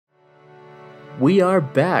We are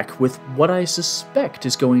back with what I suspect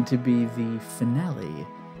is going to be the finale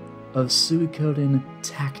of Suikoden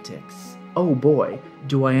Tactics. Oh boy,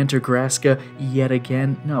 do I enter Graska yet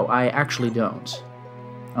again? No, I actually don't.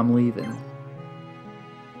 I'm leaving.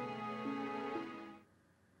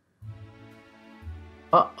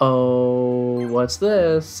 Uh-oh, what's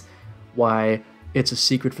this? Why, it's a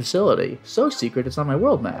secret facility. So secret it's on my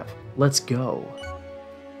world map. Let's go.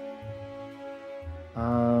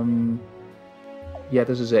 Yeah,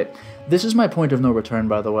 this is it. This is my point of no return,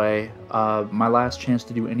 by the way. My last chance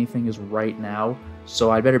to do anything is right now,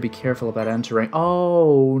 so I'd better be careful about entering.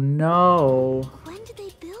 Oh, no. When did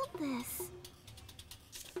they build this?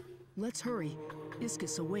 Let's hurry.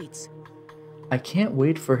 Iskis awaits. I can't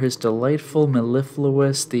wait for his delightful,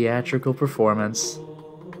 mellifluous theatrical performance.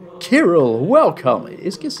 Kirill, welcome!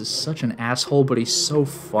 Iskis is such an asshole, but he's so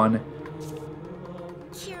fun.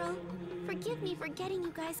 Kirill, forgive me for getting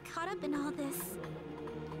you guys caught up in all this.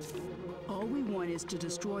 All we want is to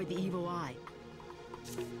destroy the evil eye.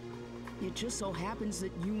 It just so happens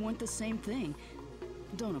that you want the same thing.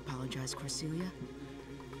 Don't apologize, Corselia.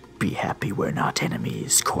 Be happy we're not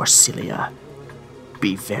enemies, Corselia.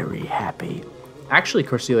 Be very happy. Actually,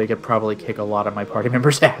 Corselia could probably kick a lot of my party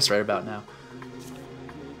members' ass right about now.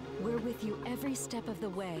 We're with you every step of the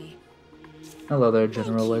way. Hello there,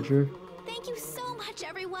 General Ledger. Thank you so much,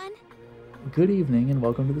 everyone. Good evening and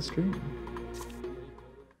welcome to the stream.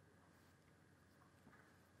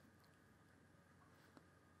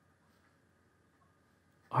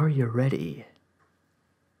 Are you ready?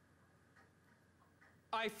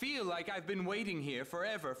 I feel like I've been waiting here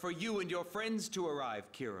forever for you and your friends to arrive,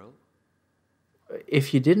 Kirill.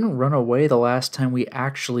 If you didn't run away the last time we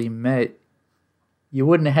actually met, you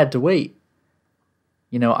wouldn't have had to wait.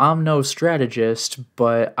 You know, I'm no strategist,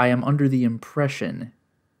 but I am under the impression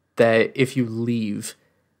that if you leave,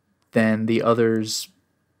 then the others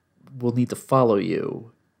will need to follow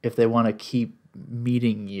you if they want to keep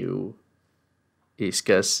meeting you.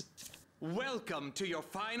 Iskis. Welcome to your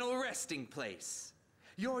final resting place.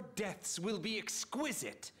 Your deaths will be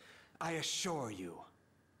exquisite, I assure you.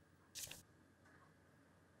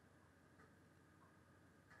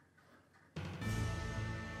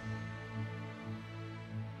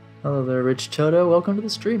 Hello there, Rich Toto. Welcome to the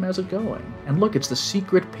stream. How's it going? And look, it's the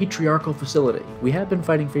secret patriarchal facility. We have been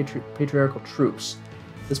fighting patriarchal troops.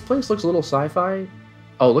 This place looks a little sci-fi.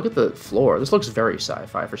 Oh, look at the floor. This looks very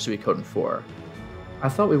sci-fi for Suikoden 4. I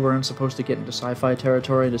thought we weren't supposed to get into sci-fi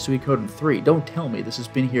territory into Suikoden 3. Don't tell me this has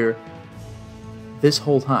been here this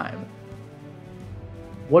whole time.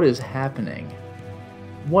 What is happening?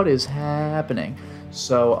 What is happening?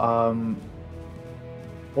 So,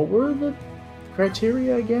 what were the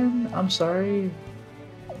criteria again? I'm sorry.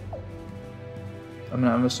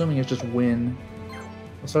 I'm assuming it's just win.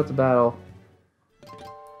 Let's start the battle.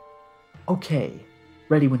 Okay,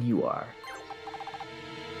 ready when you are.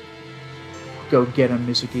 Go get him,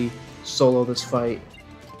 Mizuki. Solo this fight.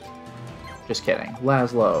 Just kidding.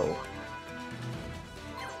 Laszlo.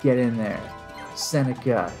 Get in there.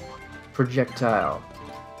 Seneca. Projectile.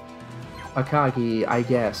 Akagi, I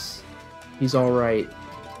guess. He's alright.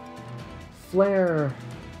 Flare.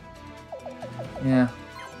 Yeah.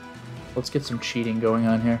 Let's get some cheating going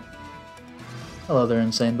on here. Hello there,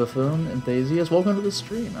 Insane Buffoon. Enthusiast. Welcome to the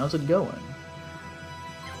stream. How's it going?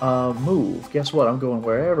 Move. Guess what? I'm going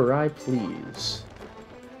wherever I please.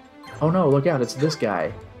 Oh no, look out, it's this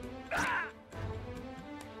guy.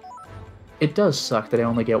 It does suck that I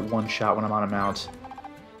only get one shot when I'm on a mount.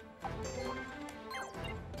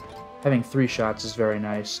 Having 3 shots is very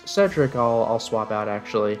nice. Cedric, I'll swap out,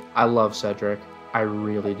 actually. I love Cedric. I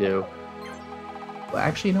really do. Well,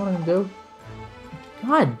 actually, you know what I'm gonna do?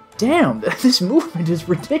 God damn, this movement is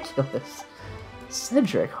ridiculous.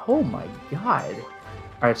 Cedric, oh my god.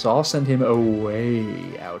 Alright, so I'll send him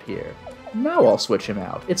away out here. Now I'll switch him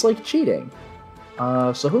out. It's like cheating.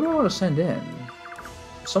 So who do I want to send in?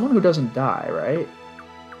 Someone who doesn't die, right?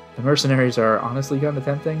 The mercenaries are honestly kind of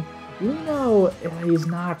tempting. Lino, he's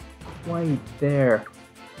not quite there.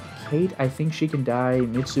 Kate, I think she can die.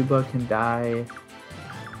 Mitsuba can die.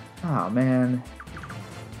 Oh, man.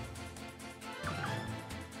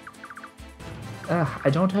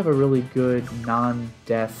 I don't have a really good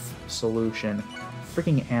non-death solution.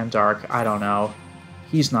 Freaking Andark, I don't know.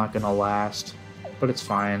 He's not gonna last, but it's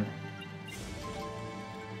fine.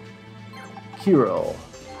 Kirill.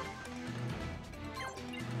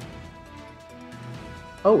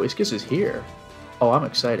 Oh, Iskis is here. Oh, I'm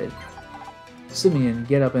excited. Simeon,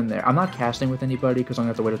 get up in there. I'm not casting with anybody because I'm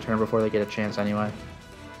gonna have to wait a turn before they get a chance anyway.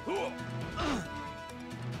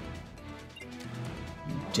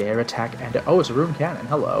 Dare attack and oh, it's a rune cannon.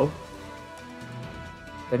 Hello.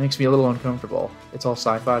 That makes me a little uncomfortable. It's all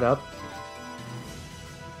sci-fi'd up.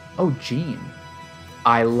 Oh, Jean.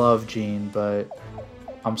 I love Jean, but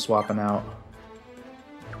I'm swapping out.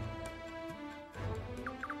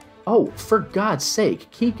 Oh, for God's sake,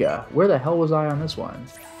 Kika. Where the hell was I on this one?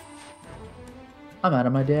 I'm out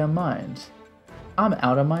of my damn mind. I'm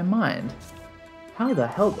out of my mind. How the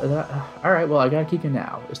hell... Alright, well, I got Kika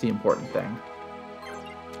now, is the important thing.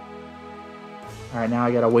 Alright, now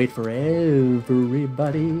I gotta wait for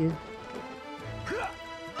everybody.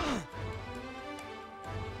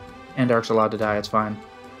 And Dark's allowed to die, it's fine.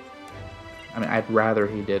 I mean, I'd rather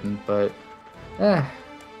he didn't, but...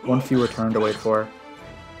 one fewer turn to wait for.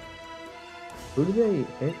 Who did they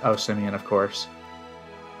hit? Oh, Simeon, of course.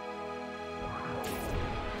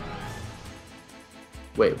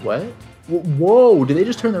 Wait, what? Whoa, did they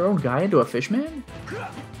just turn their own guy into a fishman?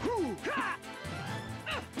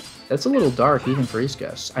 That's a little dark, even for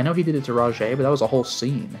Iskas. I know he did it to Rajay, but that was a whole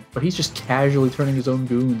scene. But he's just casually turning his own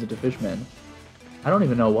goons into fishmen. I don't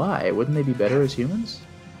even know why. Wouldn't they be better as humans?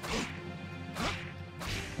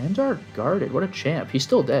 And Dark guarded. What a champ. He's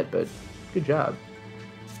still dead, but good job.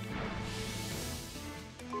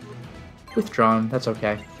 Withdrawn. That's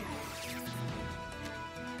okay.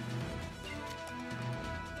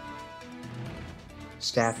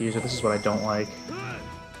 Staff user. This is what I don't like.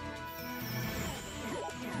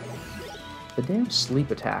 The damn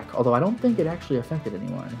sleep attack, although I don't think it actually affected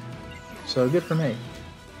anyone. So good for me.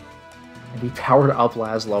 And he powered up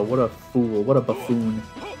Laszlo. What a fool. What a buffoon.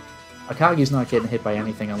 Akagi's not getting hit by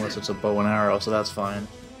anything unless it's a bow and arrow, so that's fine.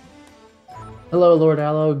 Hello, Lord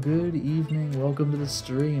Allo. Good evening. Welcome to the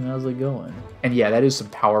stream. How's it going? And yeah, that is some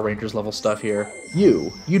Power Rangers level stuff here.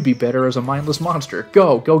 You'd be better as a mindless monster.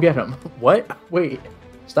 Go get him. What? Wait.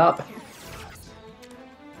 Stop.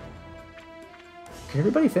 Can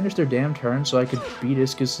everybody finish their damn turn so I could beat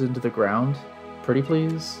Iskus into the ground? Pretty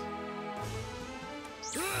please?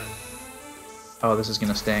 Oh, this is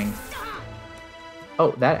gonna sting.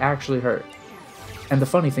 Oh, that actually hurt. And the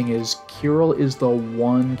funny thing is, Kirill is the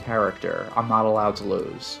one character I'm not allowed to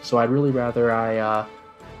lose. So I'd really rather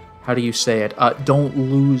how do you say it? Don't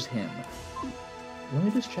lose him. Let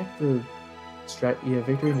me just check the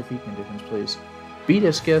victory and defeat conditions, please. Beat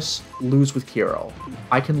Iskus, lose with Kirill.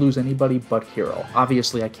 I can lose anybody but Kirill.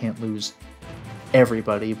 Obviously, I can't lose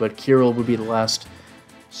everybody, but Kirill would be the last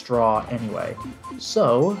straw anyway.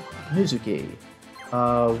 So, Mizuki,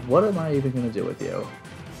 what am I even going to do with you?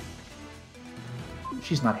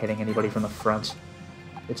 She's not hitting anybody from the front.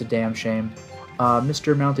 It's a damn shame.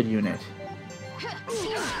 Mr. Mounted Unit.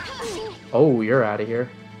 Oh, you're out of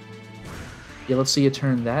here. Yeah, let's see you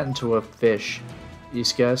turn that into a fish.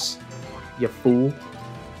 Iskus. You fool.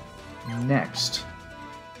 Next,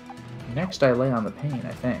 I lay on the pain,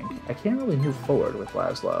 I think. I can't really move forward with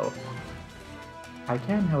Laszlo. I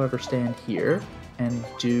can, however, stand here and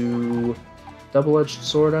do double-edged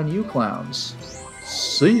sword on you clowns.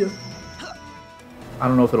 See ya! I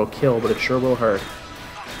don't know if it'll kill, but it sure will hurt.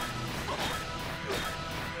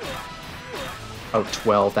 Oh,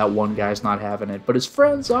 12. That one guy's not having it, but his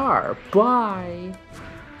friends are. Bye!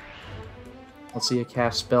 Let's see you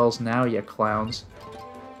cast spells now, you clowns.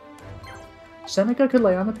 Seneca could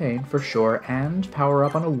lay on the pain, for sure, and power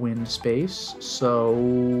up on a wind space,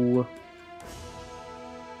 so...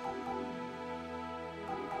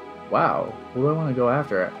 Wow, what do I want to go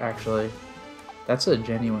after, actually? That's a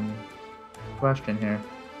genuine question here.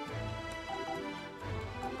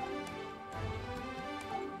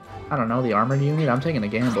 I don't know, the armored unit? I'm taking a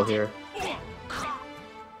gamble here.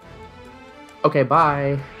 Okay,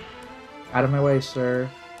 bye! Out of my way, sir.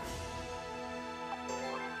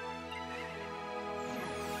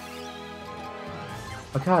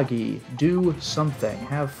 Akagi, do something.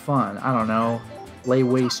 Have fun. I don't know. Lay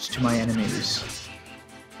waste to my enemies.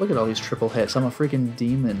 Look at all these triple hits. I'm a freaking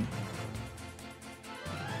demon.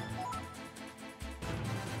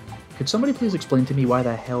 Could somebody please explain to me why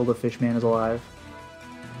the hell the fishman is alive?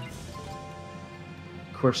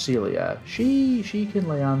 Corselia. She can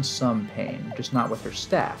lay on some pain, just not with her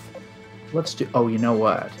staff. Let's do... Oh, you know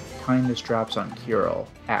what? Kindness drops on Kirill,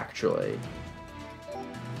 actually.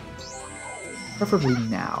 Preferably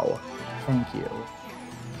now. Thank you.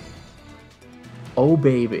 Oh,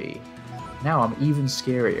 baby. Now I'm even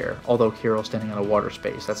scarier. Although Kirill's standing on a water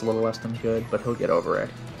space. That's a little less than good, but he'll get over it.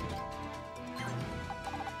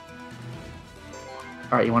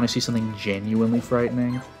 Alright, you want to see something genuinely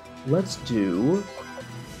frightening? Let's do...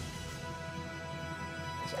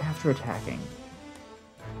 It's after attacking.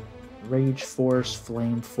 Rage Force,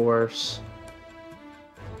 Flame Force.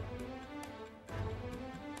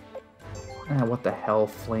 What the hell,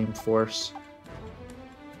 Flame Force?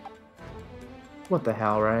 What the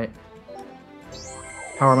hell, right?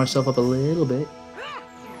 Power myself up a little bit.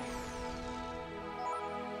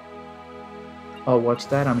 Oh, what's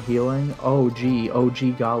that? I'm healing? Oh,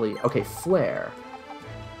 gee, golly. Okay, flare.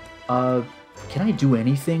 Can I do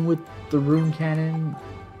anything with the rune cannon?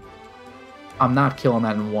 I'm not killing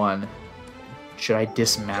that in one. Should I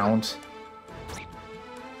dismount?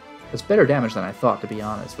 It's better damage than I thought, to be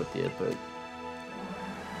honest with you, but...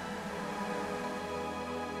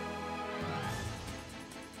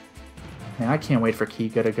 Man, I can't wait for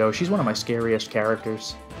Kika to go. She's one of my scariest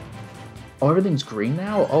characters. Oh, everything's green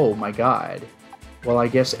now? Oh my god. Well, I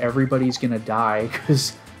guess everybody's gonna die,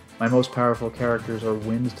 because my most powerful characters are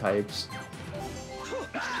wind types.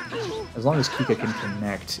 As long as Kika can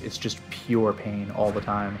connect, it's just pure pain all the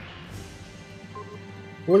time.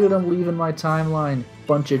 Look at them leaving my timeline,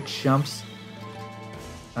 bunch of chumps.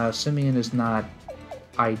 Simeon is not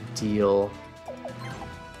ideal.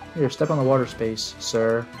 Here, step on the water space,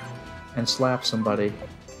 sir, and slap somebody.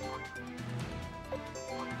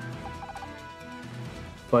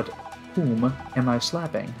 But whom am I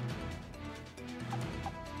slapping?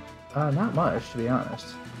 Not much, to be honest.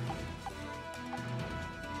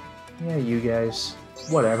 Yeah, you guys.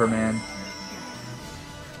 Whatever, man.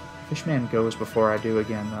 Fishman goes before I do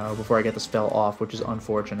again, though, before I get the spell off, which is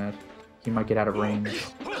unfortunate. He might get out of range.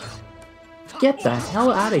 Get the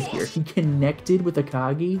hell out of here! He connected with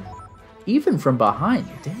Akagi? Even from behind,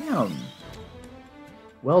 damn!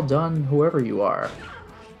 Well done, whoever you are.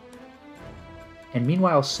 And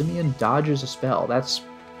meanwhile, Simeon dodges a spell. That's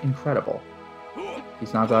incredible.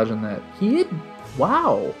 He's not dodging that. He hit...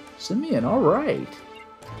 Wow! Simeon, alright.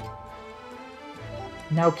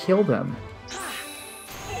 Now kill them.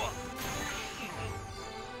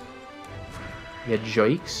 You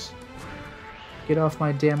jokes. Get off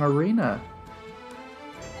my damn arena.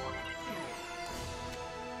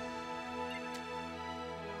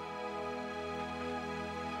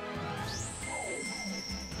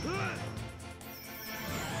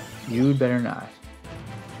 You'd better not.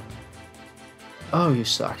 Oh, you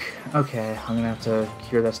suck. Okay, I'm gonna have to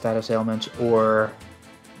cure that status ailment or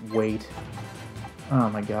wait. Oh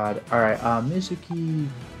my god. Alright, Mizuki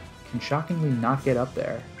can shockingly not get up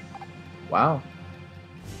there. Wow.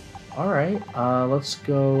 Alright, let's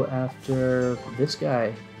go after this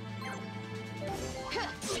guy.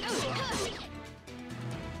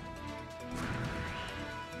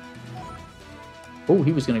 Oh,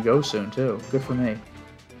 he was gonna go soon too. Good for me.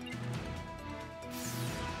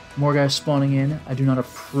 More guys spawning in. I do not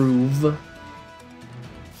approve.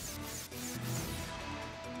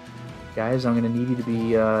 Guys, I'm going to need you to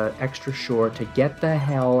be extra sure to get the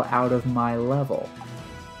hell out of my level.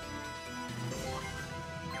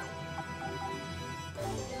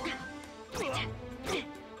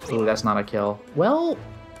 Ooh, that's not a kill. Well,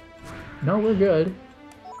 no, we're good.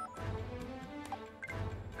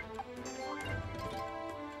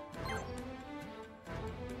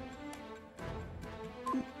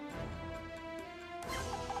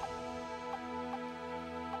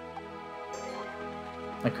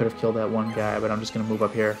 I could have killed that one guy, but I'm just going to move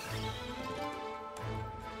up here.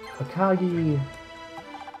 Akagi...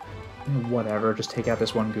 Whatever, just take out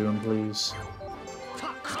this one goon, please.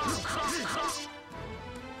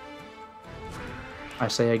 I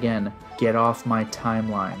say again, get off my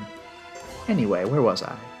timeline. Anyway, where was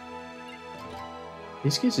I?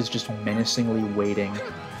 This kid is just menacingly waiting.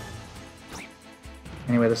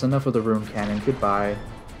 Anyway, that's enough of the rune cannon. Goodbye.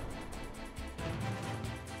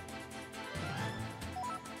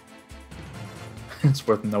 It's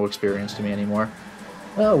worth no experience to me anymore.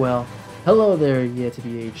 Oh well. Hello there,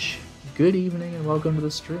 YTBH. Good evening and welcome to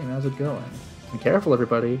the stream. How's it going? Be careful,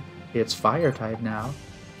 everybody. It's fire type now.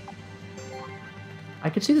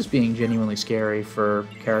 I could see this being genuinely scary for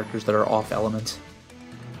characters that are off element.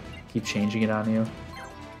 Keep changing it on you.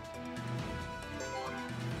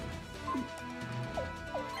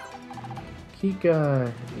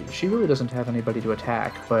 Kika, she really doesn't have anybody to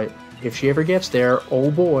attack, but if she ever gets there,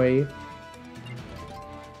 oh boy.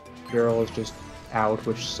 Girl is just out,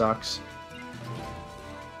 which sucks.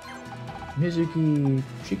 Mizuki,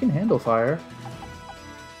 she can handle fire.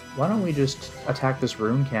 Why don't we just attack this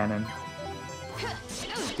rune cannon?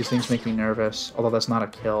 These things make me nervous, although that's not a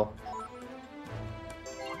kill.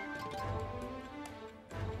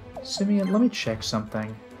 Simeon, let me check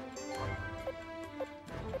something.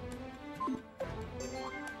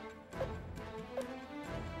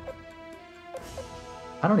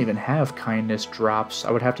 I don't even have kindness drops.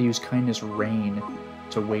 I would have to use kindness rain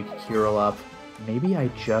to wake Kirill up. Maybe I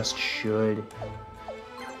just should.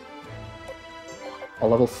 A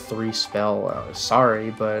level 3 spell.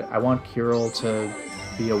 Sorry, but I want Kirill to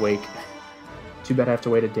be awake. Too bad I have to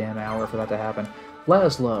wait a damn hour for that to happen.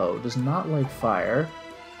 Laszlo does not like fire,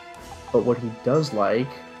 but what he does like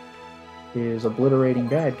is obliterating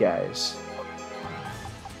bad guys.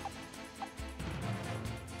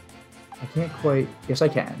 I can't quite... Yes, I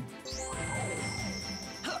can.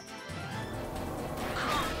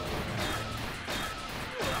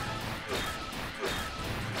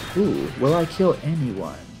 Ooh, will I kill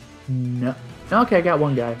anyone? No. Okay, I got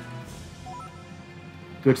one guy.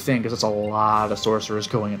 Good thing, because it's a lot of sorcerers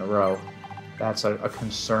going in a row. That's a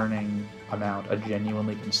concerning amount, a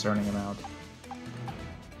genuinely concerning amount.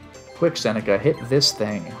 Quick, Seneca, hit this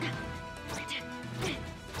thing.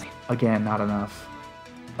 Again, not enough.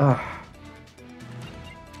 Ugh.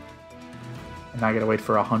 And I gotta wait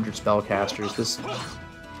for 100 spellcasters. This...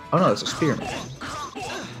 Oh no, that's a spearman.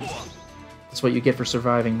 That's what you get for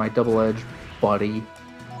surviving my double-edged buddy.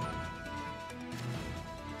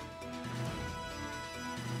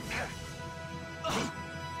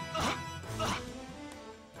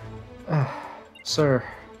 Sir.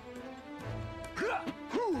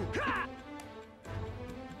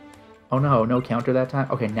 Oh no, no counter that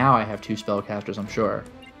time? Okay, now I have 2 spellcasters, I'm sure.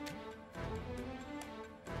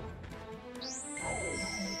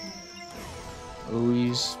 Ooh,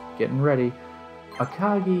 he's getting ready.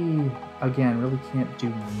 Akagi, again, really can't do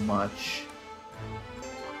much.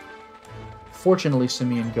 Fortunately,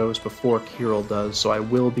 Simeon goes before Kirill does, so I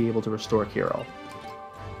will be able to restore Kirill.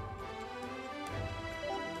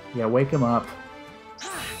 Yeah, wake him up.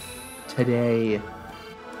 Today.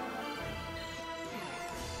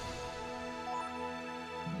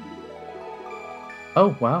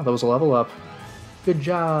 Oh, wow, that was a level up. Good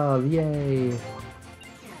job, yay.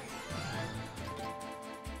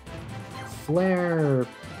 Flare.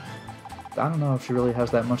 I don't know if she really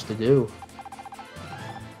has that much to do.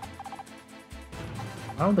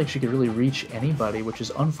 I don't think she could really reach anybody, which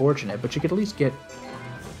is unfortunate, but she could at least get...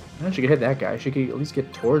 She could hit that guy. She could at least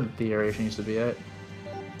get toward the area she needs to be at.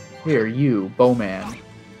 Here, you, Bowman.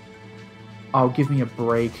 Oh, give me a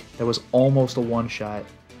break. That was almost a one-shot.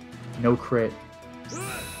 No crit.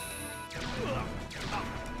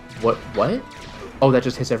 What? Oh, that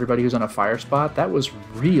just hits everybody who's on a fire spot? That was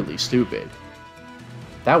really stupid.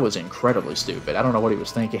 That was incredibly stupid. I don't know what he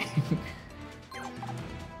was thinking.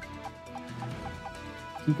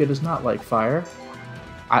 Hika does not like fire.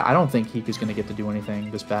 I don't think Hika's going to get to do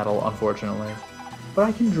anything this battle, unfortunately. But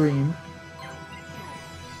I can dream.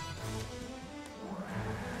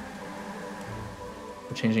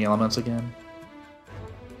 We're changing elements again.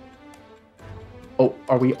 Oh,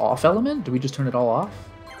 are we off element? Do we just turn it all off?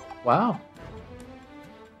 Wow.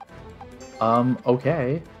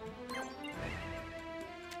 Okay.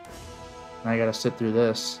 Now I gotta sit through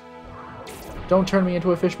this. Don't turn me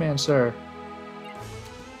into a fishman, sir.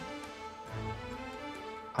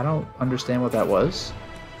 I don't understand what that was.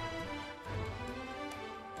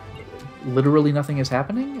 Literally nothing is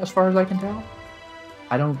happening, as far as I can tell.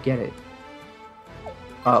 I don't get it.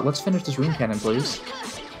 Let's finish this rune cannon, please.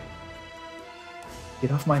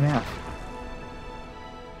 Get off my map.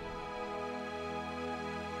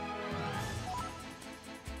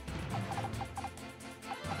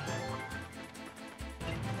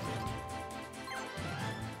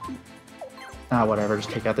 Ah, whatever, just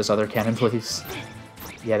take out this other cannon, please.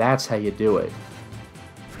 Yeah, that's how you do it.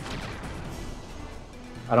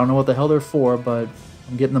 I don't know what the hell they're for, but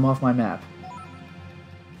I'm getting them off my map.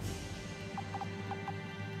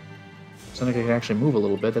 Seneca can actually move a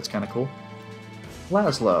little bit, that's kind of cool.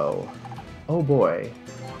 Laszlo. Oh boy.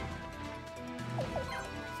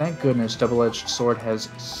 Thank goodness double-edged sword has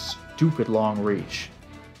stupid long reach.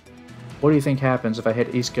 What do you think happens if I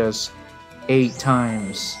hit Iska's 8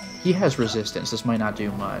 times? He has resistance, this might not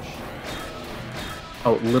do much.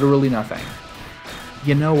 Oh, literally nothing.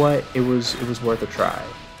 You know what? It was worth a try.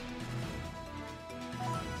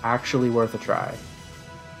 Actually worth a try.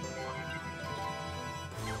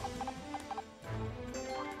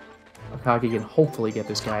 Akagi can hopefully get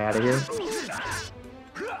this guy out of here.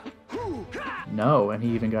 No, and he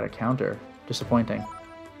even got a counter. Disappointing.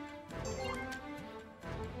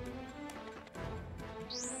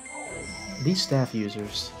 These staff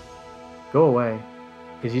users. Go away.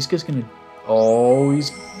 Because he's just gonna... Oh,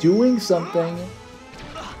 he's doing something.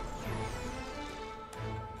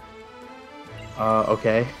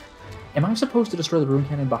 Okay. Am I supposed to destroy the rune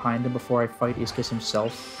cannon behind him before I fight Iskis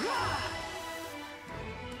himself?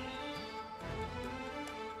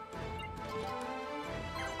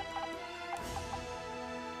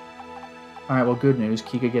 Alright, well, good news.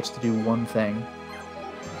 Kika gets to do one thing.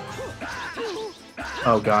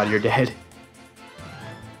 Oh god, you're dead.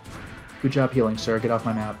 Good job healing, sir. Get off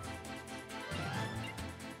my map.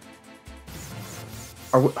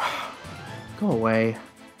 Are we... Go away.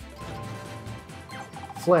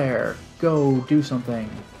 Flare, go do something.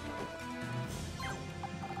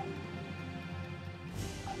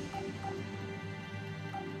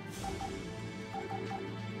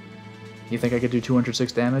 You think I could do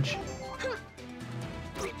 206 damage?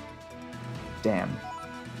 Damn.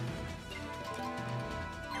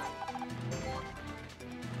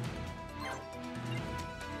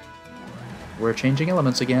 We're changing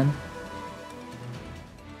elements again.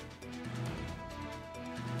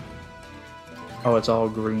 Oh, it's all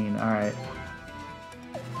green. Alright.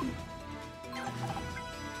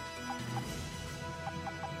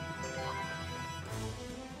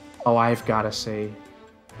 Oh, I've gotta say.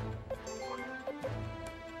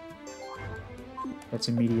 That's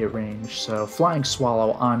immediate range. So, Flying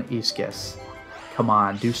Swallow on Iskis. Come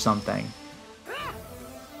on, do something.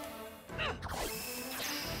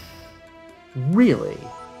 Really?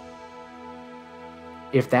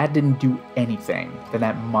 If that didn't do anything, then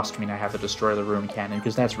that must mean I have to destroy the rune cannon,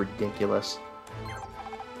 because that's ridiculous.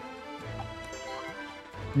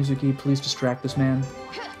 Mizuki, please distract this man.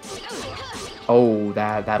 Oh,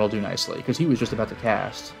 that'll do nicely, because he was just about to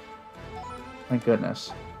cast. Thank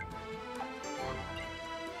goodness.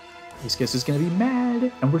 Iskis is going to be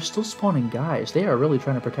mad, and we're still spawning guys. They are really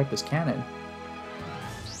trying to protect this cannon.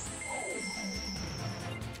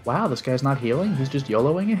 Wow, this guy's not healing? He's just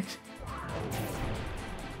YOLOing it?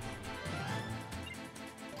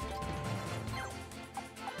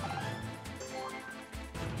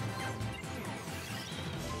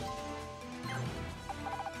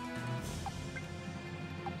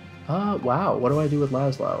 Wow, what do I do with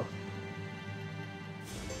Laszlo?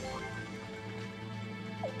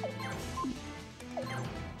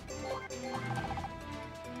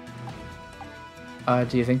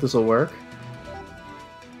 Do you think this will work?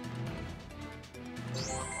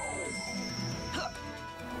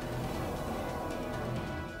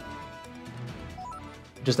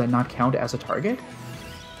 Does that not count as a target?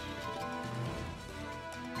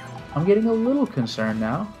 I'm getting a little concerned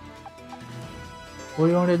now. What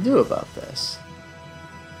do you want to do about this?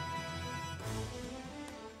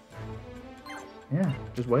 Yeah,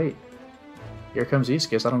 just wait. Here comes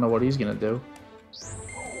Iskis. I don't know what he's gonna do.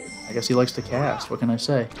 I guess he likes to cast. What can I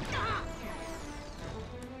say?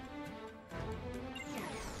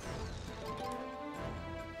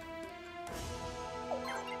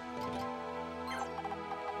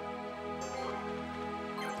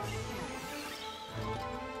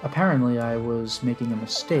 Apparently I was making a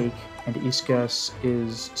mistake, and Iskis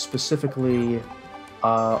is specifically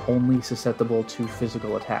only susceptible to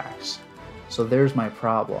physical attacks. So there's my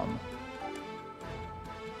problem.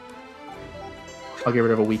 I'll get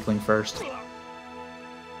rid of a weakling first.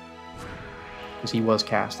 Because he was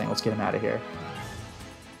casting. Let's get him out of here.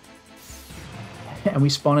 And we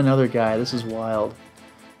spawn another guy. This is wild.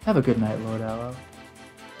 Have a good night, Lord Aloe.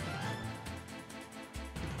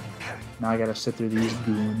 Now I gotta sit through these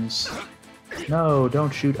goons. No,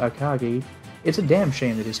 don't shoot Akagi. It's a damn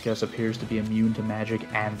shame that Iskis appears to be immune to magic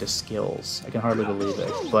and to skills. I can hardly believe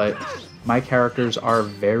it, but my characters are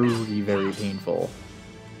very, very painful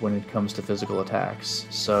when it comes to physical attacks.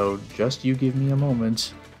 So just you give me a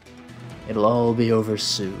moment. It'll all be over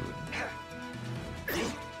soon.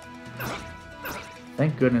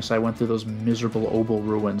 Thank goodness I went through those miserable Obel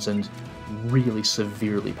ruins and really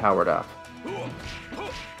severely powered up.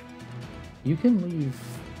 You can leave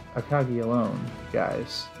Akagi alone,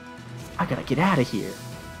 guys. I gotta get out of here.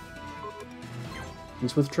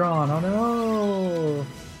 He's withdrawn. Oh no!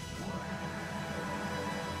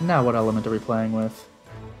 Now what element are we playing with?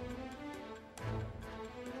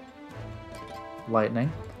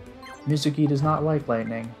 Lightning. Mizuki does not like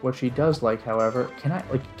lightning. What she does like, however, can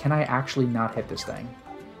I actually not hit this thing?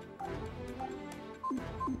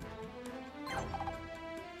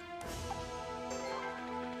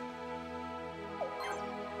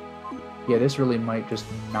 Yeah, this really might just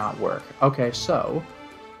not work. Okay, so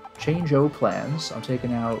change O plans. I'm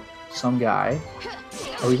taking out some guy.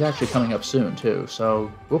 Oh, he's actually coming up soon too. So,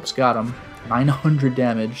 whoops, got him. 900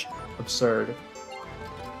 damage. Absurd.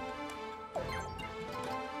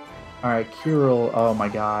 Alright, Kirill, oh my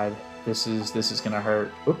god. This is gonna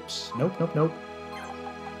hurt. Oops. Nope, nope, nope.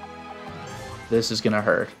 This is gonna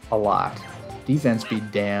hurt a lot. Defense be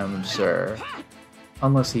damned, sir.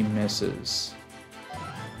 Unless he misses.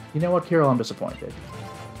 You know what, Kirill, I'm disappointed.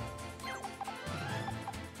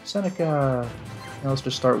 Seneca, let's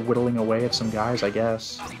just start whittling away at some guys, I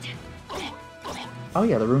guess. Oh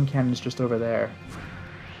yeah, the rune cannon's just over there.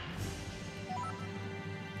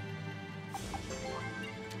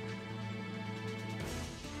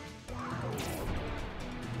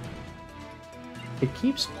 It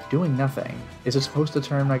keeps doing nothing. Is it supposed to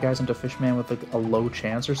turn my guys into Fishman with like a low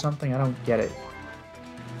chance or something? I don't get it.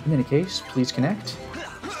 In any case, please connect.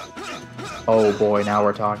 Oh boy, now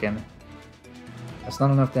we're talking. That's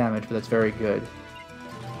not enough damage, but that's very good.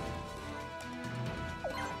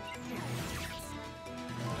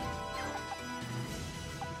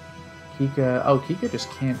 Kika... Oh, Kika just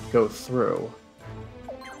can't go through.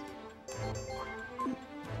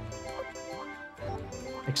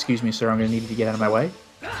 Excuse me, sir, I'm gonna need you to get out of my way.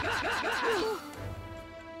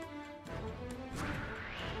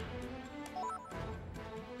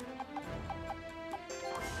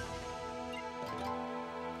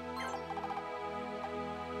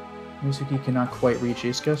 Mizuki cannot quite reach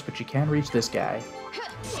Iscus, but she can reach this guy.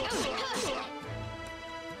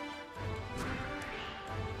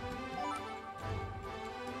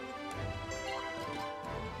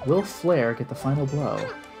 Will Flare get the final blow?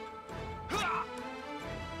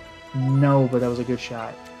 No, but that was a good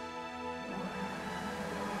shot.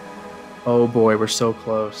 Oh boy, we're so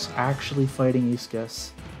close. Actually fighting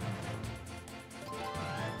Iscus.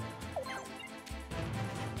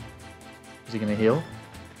 Is he gonna heal?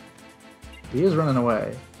 He is running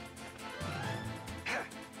away.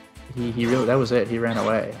 He really, that was it. He ran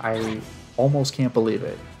away. I almost can't believe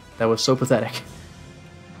it. That was so pathetic.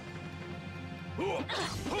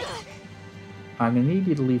 I'm gonna need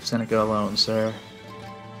you to leave Seneca alone, sir.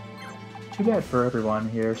 Too bad for everyone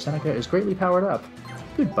here. Seneca is greatly powered up.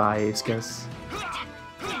 Goodbye, Iscus.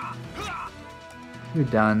 You're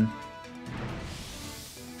done.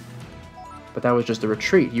 But that was just a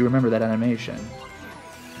retreat. You remember that animation.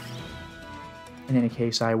 In any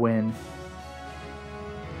case, I win.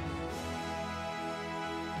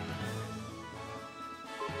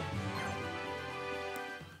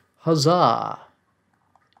 Huzzah!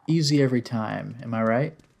 Easy every time, am I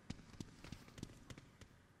right?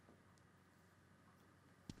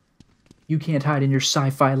 You can't hide in your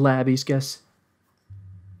sci-fi lab, Iscus.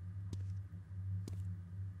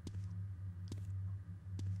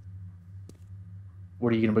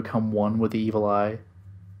 What, are you going to become one with the evil eye?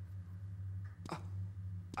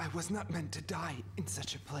 I was not meant to die in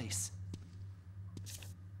such a place.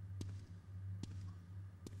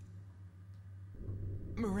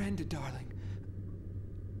 Miranda, darling.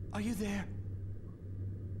 Are you there?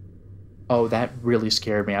 Oh, that really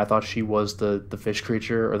scared me. I thought she was the fish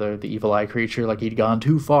creature, or the evil eye creature, like he'd gone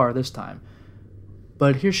too far this time.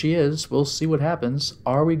 But here she is. We'll see what happens.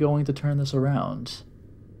 Are we going to turn this around?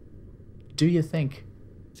 Do you think?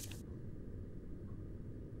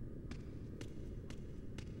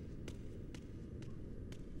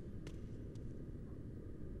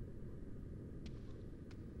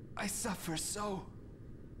 I suffer so.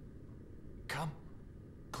 Come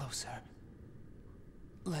closer.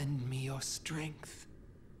 Lend me your strength.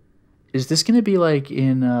 Is this going to be like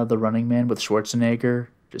in The Running Man with Schwarzenegger?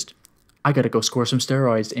 Just, I gotta go score some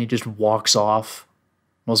steroids, and he just walks off.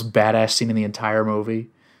 Most badass scene in the entire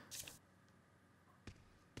movie.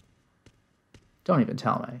 Don't even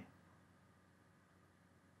tell me.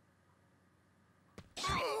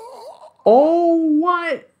 Oh,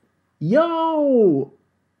 what? Yo!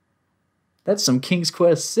 That's some King's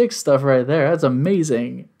Quest VI stuff right there. That's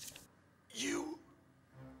amazing. You...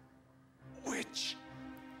 witch...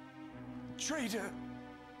 traitor...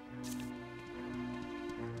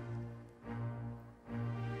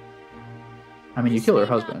 I mean, you kill her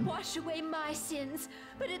husband. Wash away my sins,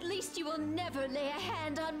 but at least you will never lay a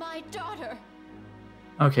hand on my daughter.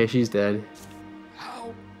 Okay, she's dead.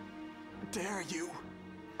 How dare you?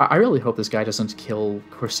 I really hope this guy doesn't kill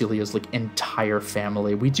Corselia's, like, entire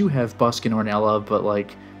family. We do have Busk and Ornella, but,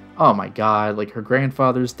 like, oh my god, like, her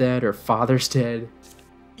grandfather's dead, her father's dead.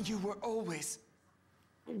 You were always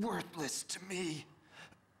worthless to me.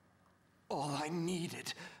 All I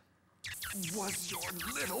needed was your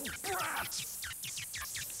little brat.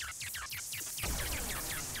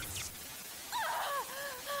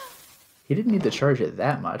 He didn't need to charge it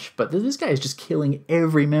that much, but this guy is just killing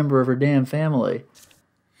every member of her damn family.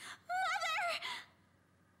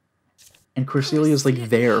 And Corselia's, like,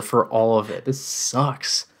 there for all of it. This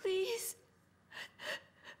sucks. Please,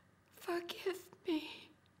 forgive me.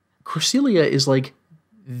 Corselia is, like,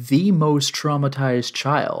 the most traumatized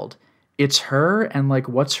child. It's her and, like,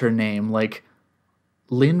 what's her name? Like,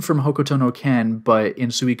 Lin from Hokuto no Ken, but in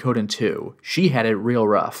Suikoden 2. She had it real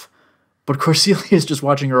rough. But Corselia is just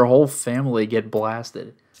watching her whole family get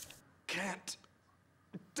blasted. Can't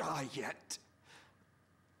die yet.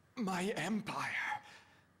 My empire.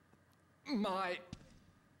 My...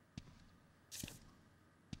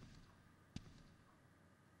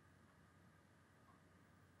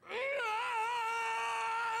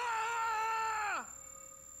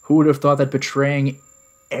 Who would have thought that betraying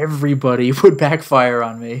everybody would backfire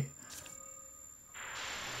on me?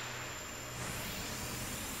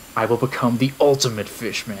 I will become the ultimate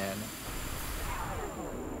fishman.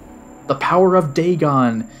 The power of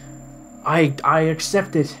Dagon. I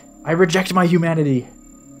accept it. I reject my humanity.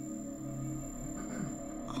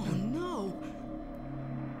 Oh no.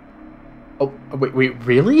 Oh, wait,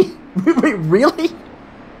 really? Wait, really?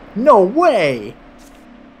 No way!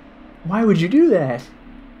 Why would you do that?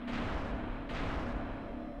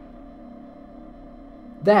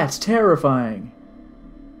 That's terrifying.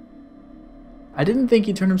 I didn't think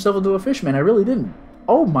he turned himself into a fishman. I really didn't.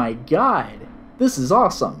 Oh my god. This is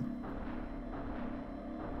awesome.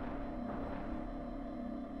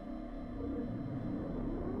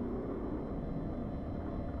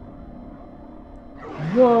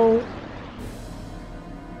 Whoa.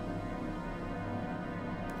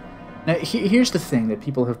 Now, here's the thing that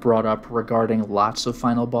people have brought up regarding lots of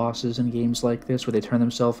final bosses in games like this, where they turn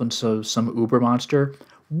themselves into some uber monster.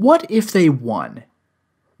 What if they won?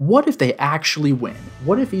 What if they actually win?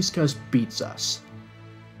 What if Iskas beats us?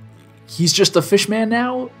 He's just a fishman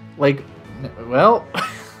now? Like, well,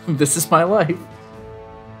 this is my life.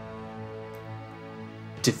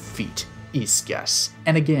 Defeat Iskas.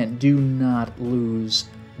 And again, do not lose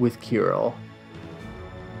with Kirill.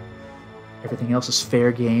 Everything else is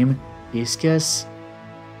fair game. Iskas,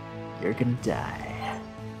 you're gonna die.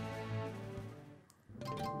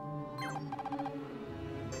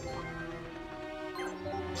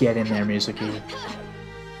 Get in there, Mizuki.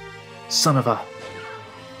 Son of a...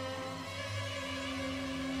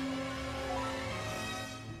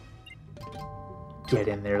 Get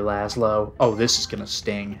in there, Laszlo. Oh, this is gonna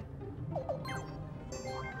sting.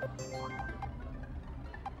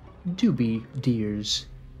 Do be dears.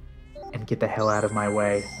 And get the hell out of my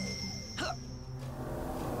way.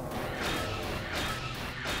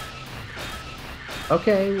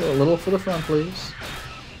 Okay, a little for the front, please.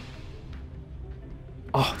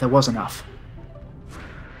 Oh, that was enough.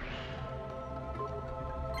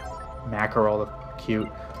 Mackerel, cute.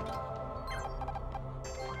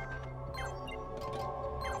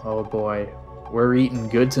 Oh boy, we're eating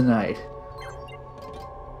good tonight.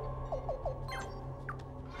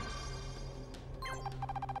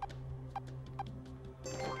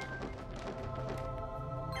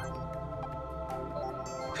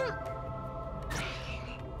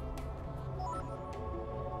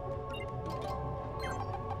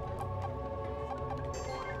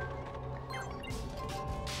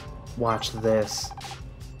 Watch this.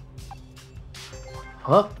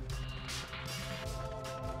 Huh?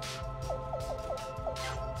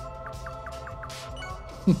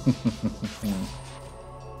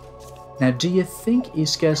 Now, do you think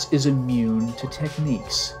Iskas is immune to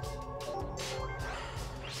techniques?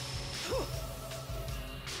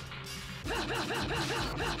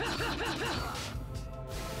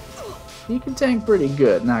 He can tank pretty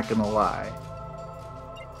good, not gonna lie.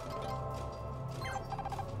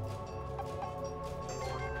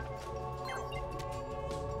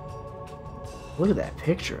 Look at that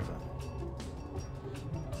picture of him.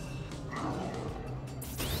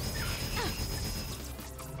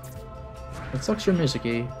 It sucks for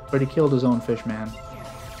Mizuki, but he killed his own fishman.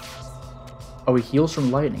 Oh, he heals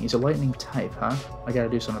from lightning. He's a lightning type, huh? I gotta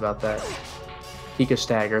do something about that. Kika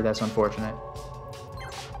stagger, that's unfortunate.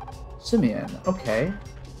 Simeon, okay.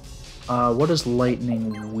 What is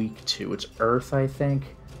lightning weak to? It's earth, I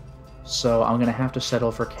think. So I'm gonna have to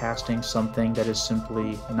settle for casting something that is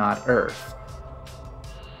simply not earth.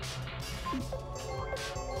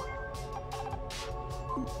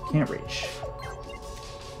 Can't reach.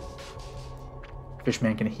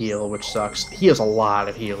 Fishman can heal, which sucks. He has a lot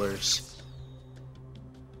of healers.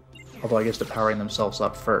 Although I guess they're powering themselves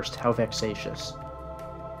up first. How vexatious.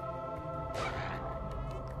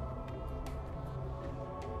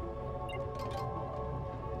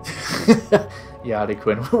 Yeah,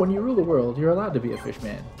 Quinn. When you rule the world, you're allowed to be a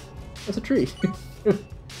fishman. That's a treat.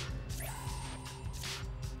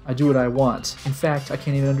 I do what I want. In fact, I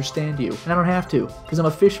can't even understand you. And I don't have to, because I'm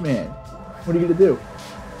a fishman. What are you gonna do?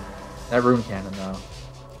 That rune cannon, though.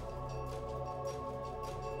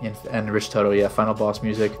 And Rich Toto, yeah, final boss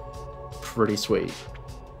music. Pretty sweet.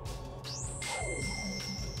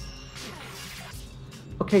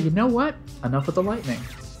 Okay, you know what? Enough with the lightning.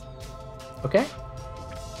 Okay?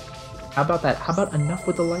 How about that? How about enough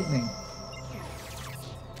with the lightning?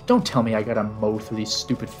 Don't tell me I gotta mow through these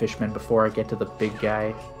stupid fishmen before I get to the big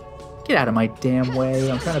guy. Get out of my damn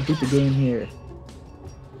way. I'm trying to beat the game here.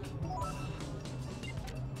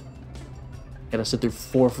 Gotta sit through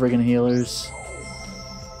 4 friggin' healers.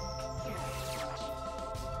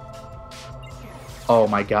 Oh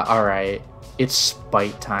my god, alright. It's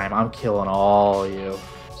spite time. I'm killing all of you.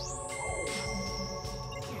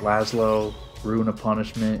 Laszlo, Rune of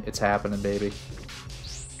Punishment. It's happening, baby.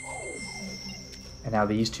 And now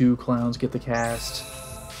these two clowns get the cast.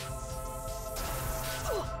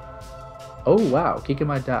 Oh wow, Kika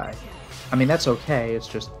might die. I mean, that's okay, it's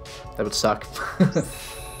just... that would suck.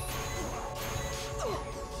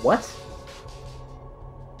 What?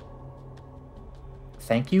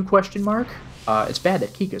 Thank you, question mark? It's bad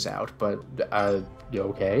that Kika's out, but, you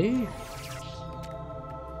okay?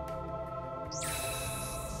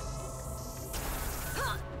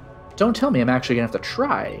 Don't tell me I'm actually gonna have to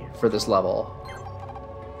try for this level.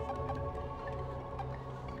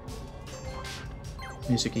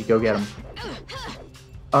 Mitsuki, go get him.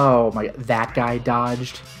 Oh my god, that guy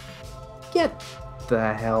dodged. Get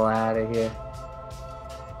the hell out of here.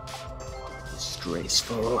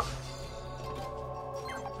 Disgraceful.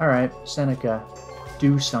 Alright, Seneca,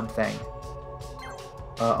 do something.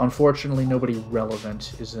 Unfortunately, nobody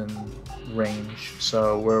relevant is in range,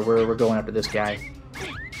 so we're going after this guy.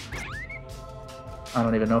 I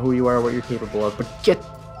don't even know who you are or what you're capable of, but get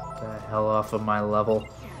the hell off of my level.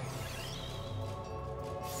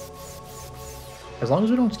 As long as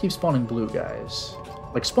we don't keep spawning blue guys.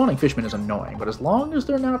 Like, spawning fishmen is annoying, but as long as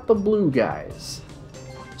they're not the blue guys.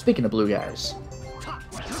 Speaking of blue guys.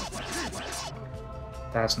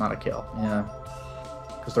 That's not a kill, yeah.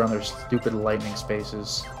 Because they're on their stupid lightning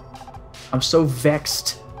spaces. I'm so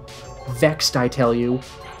vexed. Vexed, I tell you.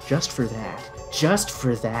 Just for that. Just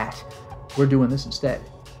for that. We're doing this instead.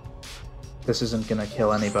 This isn't gonna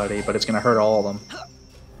kill anybody, but it's gonna hurt all of them.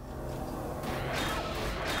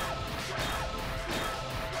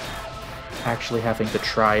 Actually having to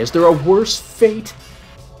try. Is there a worse fate?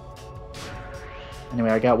 Anyway,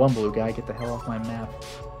 I got one blue guy. Get the hell off my map.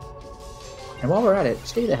 And while we're at it,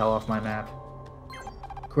 stay the hell off my map.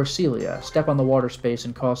 Corselia, step on the water space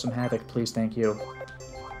and cause some havoc, please, thank you.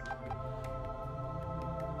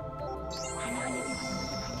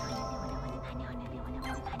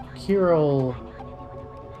 Kirill...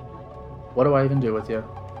 What do I even do with you?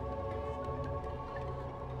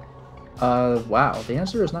 Wow, the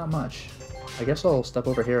answer is not much. I guess I'll step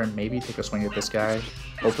over here and maybe take a swing at this guy.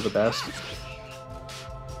 Hope for the best.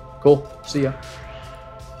 Cool, see ya.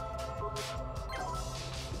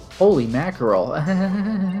 Holy mackerel.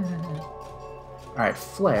 Alright,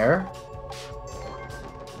 Flare.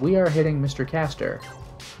 We are hitting Mr. Caster.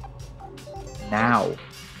 Now.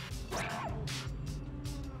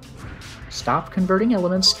 Stop converting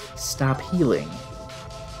elements. Stop healing.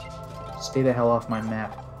 Stay the hell off my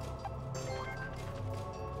map.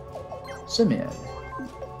 Simeon.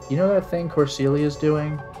 You know that thing Corselia's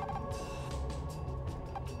doing?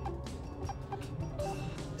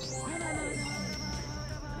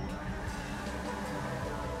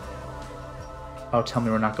 Oh, tell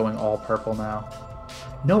me we're not going all purple now.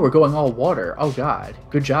 No, we're going all water. Oh god.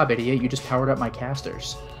 Good job, idiot. You just powered up my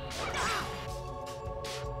casters.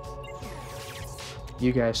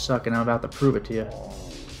 You guys suck, and I'm about to prove it to you.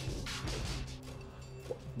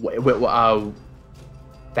 Wait,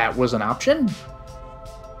 that was an option?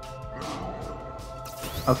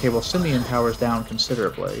 Okay, well, Simeon powers down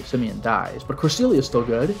considerably. Simeon dies, but Corselia's still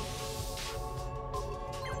good.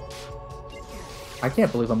 I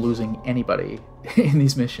can't believe I'm losing anybody in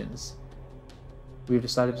these missions. We've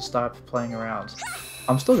decided to stop playing around.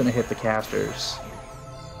 I'm still gonna hit the casters.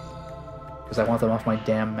 Because I want them off my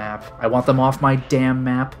damn map. I want them off my damn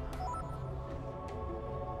map!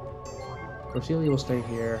 Corselia will stay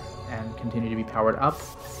here and continue to be powered up.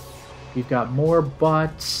 We've got more,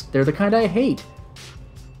 but they're the kind I hate.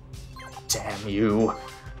 Damn you.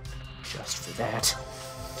 Just for that.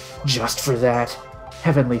 Just for that.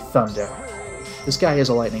 Heavenly Thunder. This guy is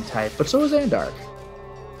a lightning type, but so is Andark.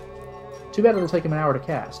 Too bad it'll take him an hour to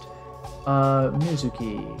cast.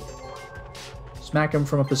 Mizuki. Smack him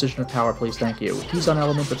from a position of power, please, thank you. He's on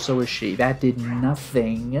element, but so is she. That did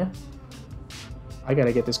nothing. I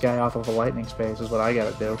gotta get this guy off of a lightning space, is what I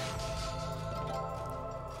gotta do.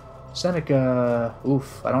 Seneca...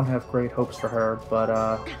 Oof, I don't have great hopes for her, but,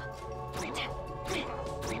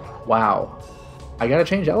 wow. I gotta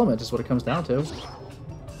change elements, is what it comes down to.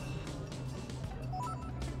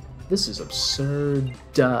 This is absurd.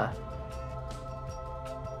 Duh.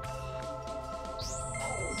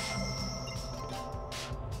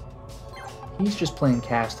 He's just playing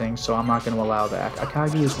casting, so I'm not going to allow that.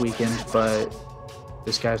 Akagi is weakened, but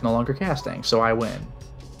this guy's no longer casting, so I win.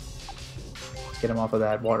 Let's get him off of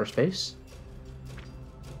that water space.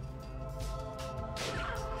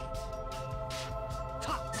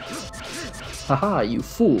 Haha, you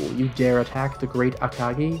fool! You dare attack the great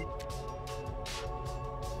Akagi?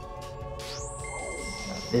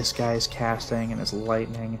 This guy's casting and his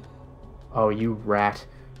lightning. Oh, you rat.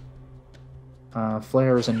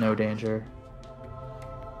 Flare is in no danger.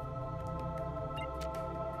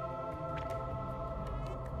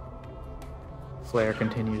 Flare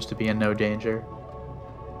continues to be in no danger.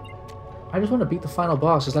 I just want to beat the final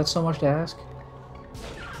boss. Is that so much to ask?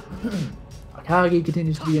 Akagi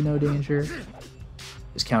continues to be in no danger.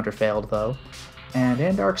 His counter failed, though. And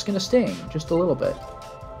Andark's gonna sting, just a little bit.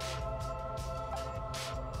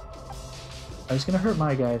 He's gonna hurt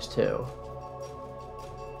my guys, too.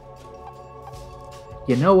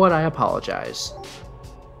 You know what? I apologize.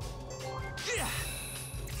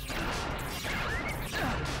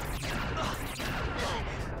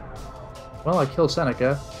 Well, I killed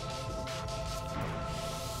Seneca.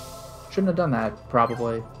 Shouldn't have done that,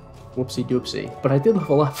 probably. Whoopsie doopsie. But I did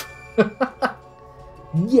level up.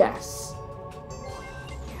 Yes!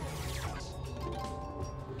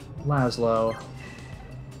 Laszlo.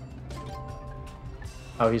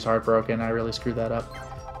 Oh, he's heartbroken. I really screwed that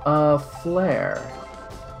up. Flare.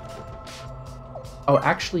 Oh,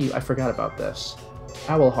 actually, I forgot about this.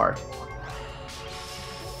 Owlheart.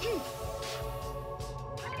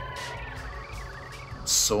 I'm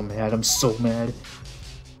so mad. I'm so mad.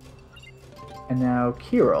 And now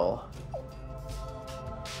Kirill.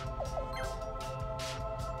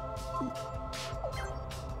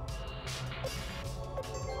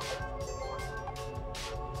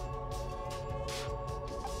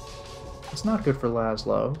 It's not good for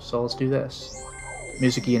Laszlo, so let's do this.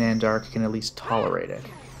 Mizuki and Andark can at least tolerate it.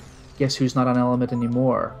 Guess who's not on element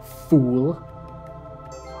anymore? Fool!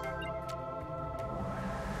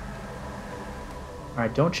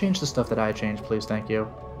 Alright, don't change the stuff that I changed, please, thank you.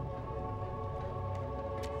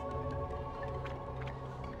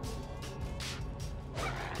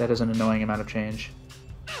 That is an annoying amount of change.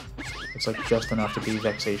 It's like just enough to be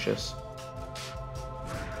vexatious.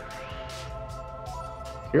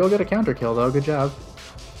 Kirill got a counter kill though, good job.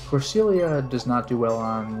 Corselia does not do well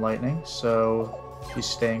on lightning, so she's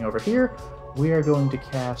staying over here. We are going to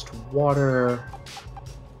cast water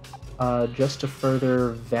just to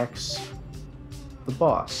further vex the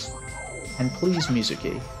boss. And please,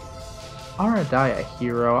 Mizuki. Aren't I a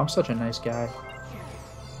hero? I'm such a nice guy.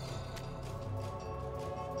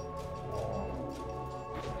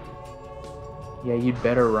 Yeah, you'd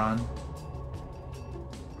better run.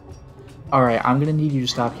 Alright, I'm gonna need you to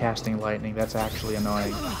stop casting lightning. That's actually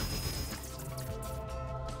annoying.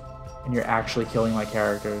 And you're actually killing my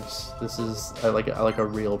characters. This is like a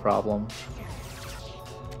real problem.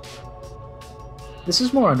 This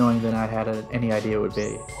is more annoying than I had any idea it would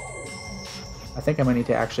be. I think I might need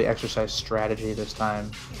to actually exercise strategy this time.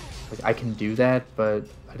 Like, I can do that, but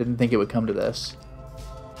I didn't think it would come to this.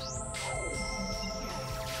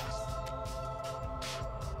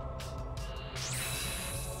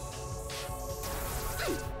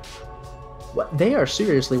 What? They are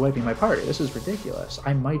seriously wiping my party. This is ridiculous.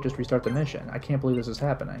 I might just restart the mission. I can't believe this is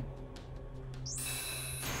happening.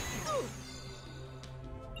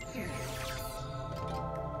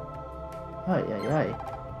 Ay, ay, ay.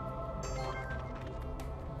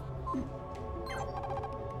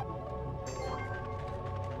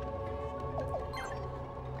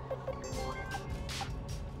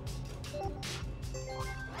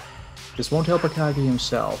 This won't help Akagi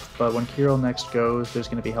himself, but when Kirill next goes, there's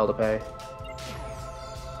going to be hell to pay.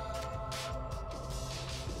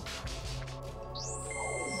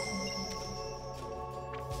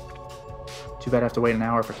 Too bad I have to wait an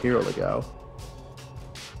hour for Kirill to go.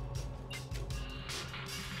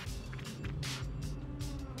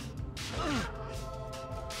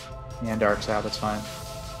 Yeah, Dark's out, that's fine.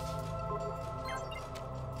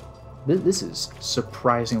 This is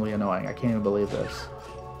surprisingly annoying. I can't even believe this.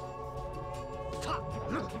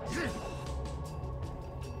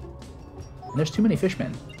 And there's too many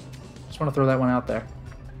fishmen. Just want to throw that one out there.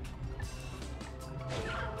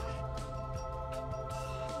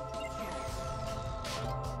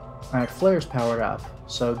 Alright, Flare's powered up,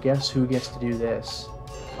 so guess who gets to do this?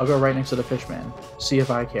 I'll go right next to the fishman. See if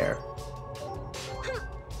I care.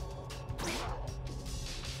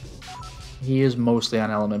 He is mostly on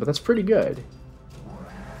element, but that's pretty good.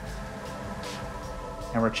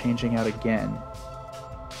 And we're changing out again.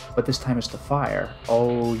 But this time it's to fire.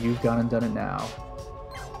 Oh, you've gone and done it now.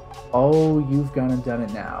 Oh, you've gone and done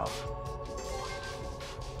it now.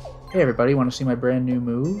 Hey everybody, want to see my brand new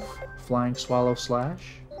move? Flying Swallow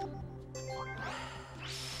Slash?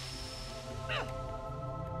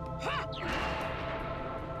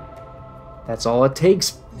 That's all it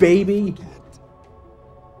takes, baby!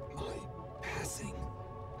 My passing.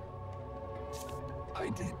 I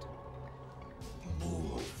did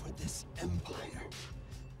more for this empire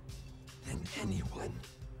and anyone.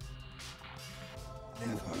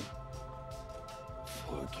 Never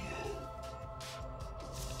forget.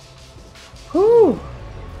 Whew!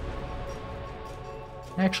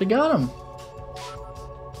 I actually got him.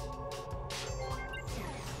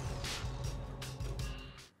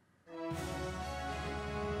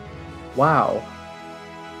 Wow.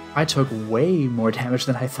 I took way more damage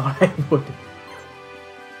than I thought I would.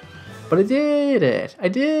 But I did it! I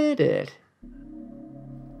did it!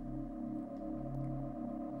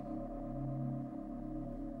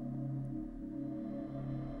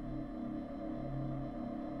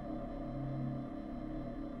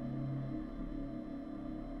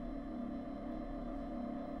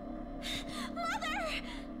 Mother!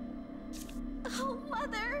 Oh,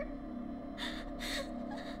 Mother!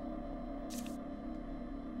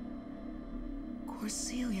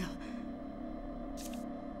 Corselia.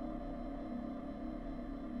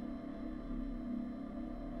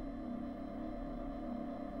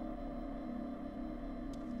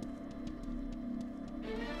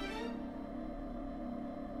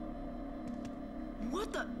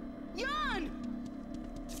 What the? Jan!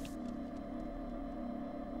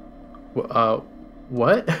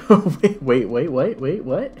 What? wait,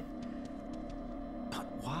 what? But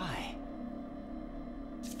why?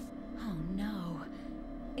 Oh no.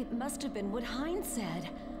 It must have been what Heinz said.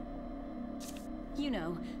 You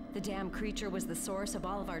know, the damn creature was the source of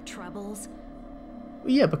all of our troubles.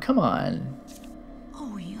 Yeah, but come on.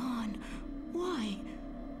 Oh, Jan. Why?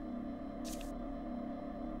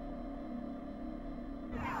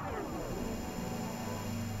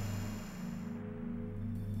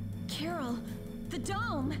 Carol, the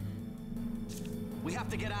dome! We have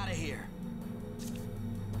to get out of here.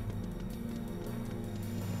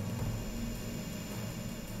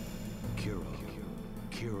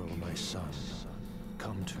 Kirill, my son,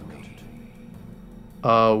 come to me.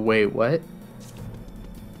 Wait, what?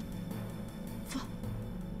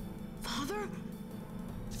 Father?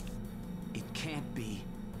 It can't be.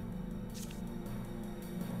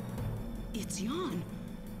 It's Jan.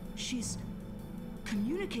 She's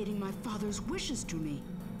communicating my father's wishes to me.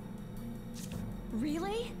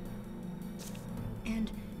 Really?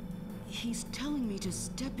 And he's telling me to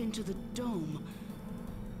step into the dome.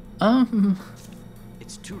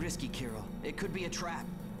 It's too risky, Kirill. It could be a trap.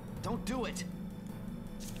 Don't do it.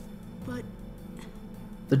 But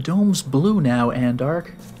The dome's blue now,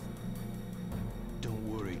 Andark. Don't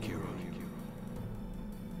worry, Kirill.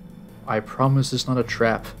 I promise it's not a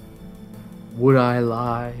trap. Would I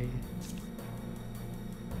lie?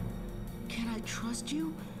 can I trust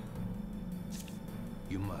you?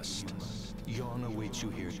 You must. Jan awaits you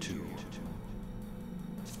here too.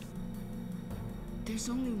 There's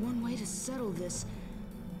only one way to settle this.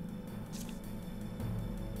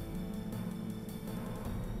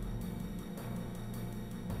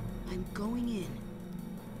 I'm going in.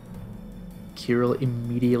 Kirill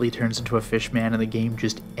immediately turns into a fish man and the game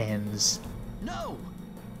just ends. No!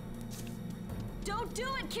 Don't do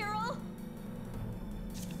it, Carol!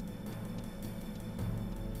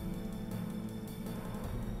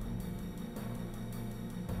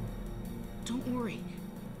 Don't worry.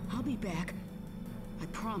 I'll be back. I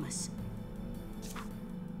promise.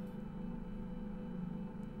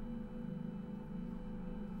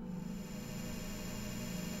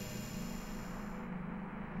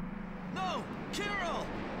 No! Kirill!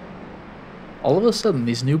 All of a sudden,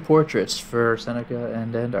 these new portraits for Seneca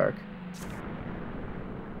and Andark.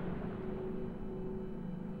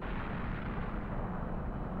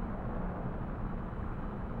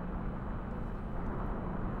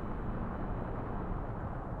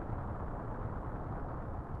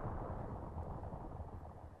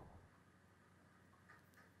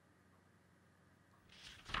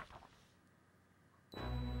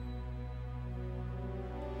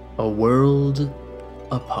 A world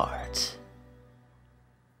apart.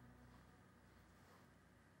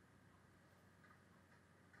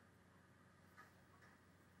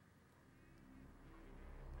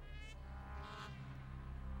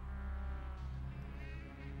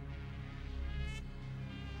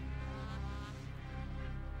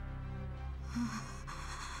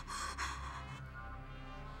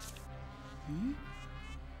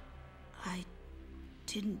 I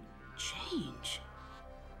didn't change.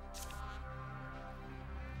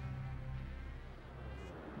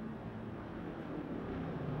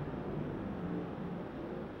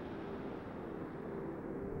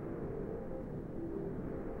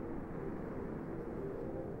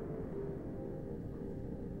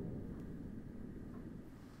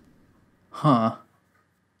 Huh.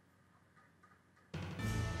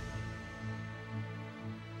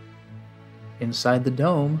 Inside the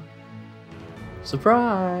dome,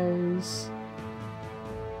 Surprise!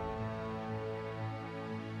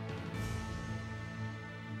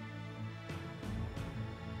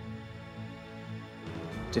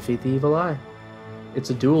 Defeat the evil eye. It's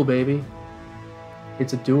a duel, baby.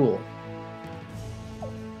 It's a duel.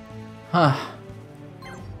 Huh.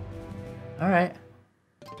 Alright.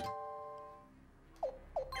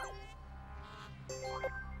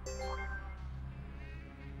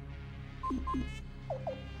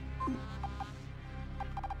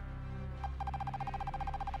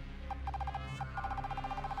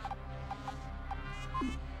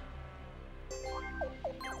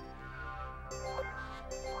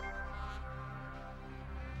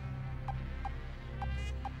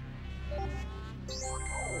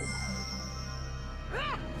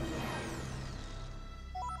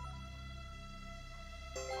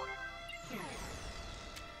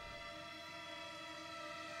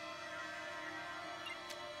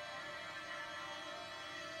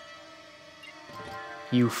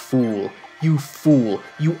 You fool. You fool.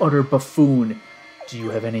 You utter buffoon. Do you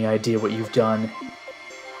have any idea what you've done?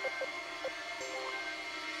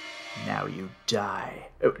 Now you die.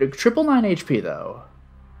 999 HP, though.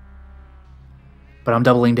 But I'm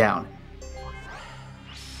doubling down.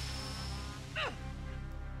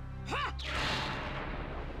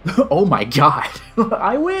 Oh my god.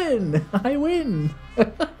 I win. I win.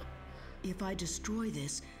 If I destroy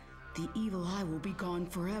this, the evil eye will be gone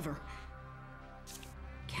forever.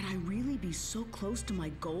 Can I really be so close to my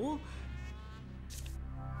goal?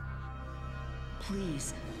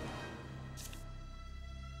 Please.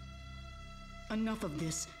 Enough of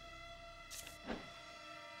this.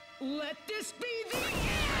 Let this be the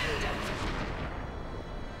end!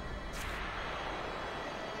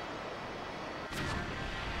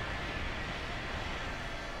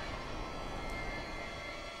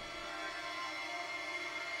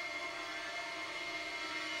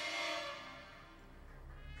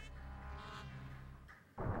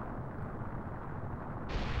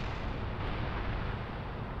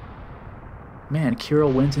 Man,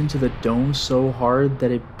 Kirill went into the dome so hard that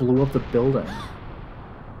it blew up the building.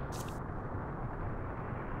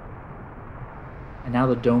 And now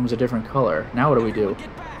the dome's a different color. Now what do we do?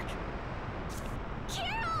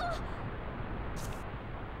 Kirill!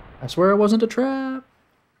 I swear it wasn't a trap.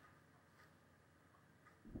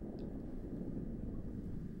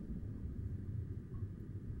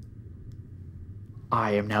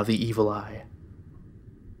 I am now the evil eye.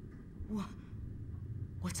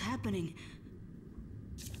 What's happening?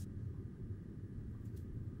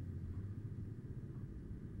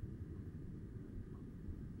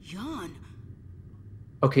 Jan.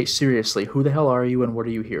 Okay, seriously, who the hell are you and what are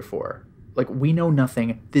you here for? Like, we know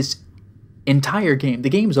nothing this entire game. The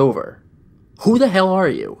game's over. Who the hell are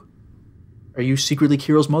you? Are you secretly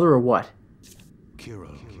Kirill's mother or what?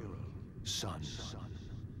 Kirill, son.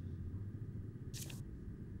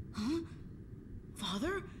 Huh?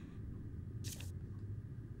 Father?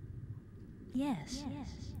 Yes,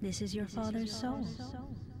 this is your father's soul.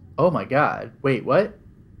 Oh my god. Wait, what?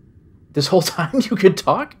 This whole time you could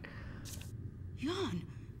talk? Jan,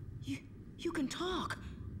 you can talk.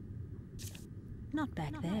 Not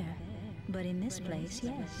back there, but in this place,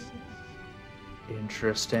 yes.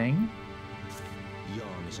 Interesting.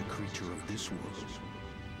 Jan is a creature of this world.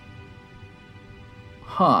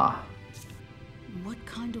 Huh. What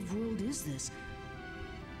kind of world is this?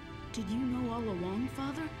 Did you know all along,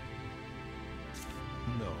 Father?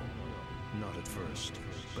 No, not at first.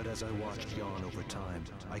 But as I watched Jan over time,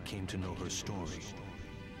 I came to know her story.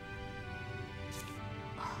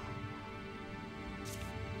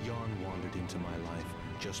 Jan wandered into my life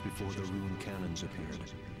just before the rune cannons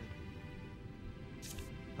appeared.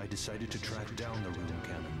 I decided to track down the rune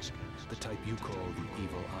cannons, the type you call the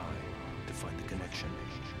evil eye, to find the connection.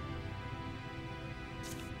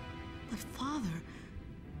 But Father,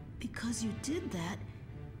 because you did that,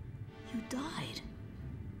 you died.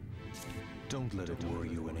 Don't let it worry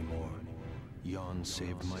you anymore. Jan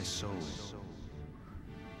saved my soul.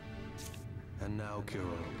 And now, Kirill,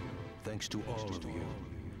 thanks to all of you,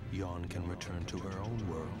 Jan can return to her own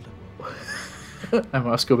world. I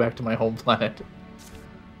must go back to my home planet.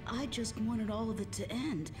 I just wanted all of it to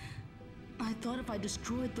end. I thought if I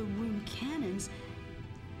destroyed the rune cannons...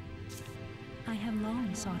 I have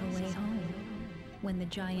long sought a way home. When the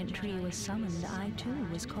giant tree was summoned, I too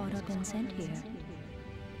was caught up and sent here.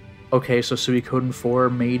 Okay, so Suikoden 4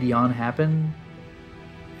 made Jan happen?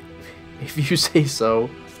 If you say so.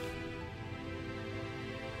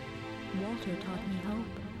 Walter taught me hope.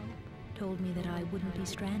 Told me that I wouldn't be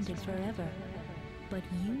stranded forever. But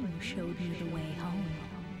you showed me the way home.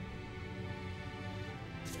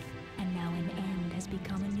 And now an end has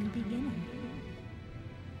become a new beginning.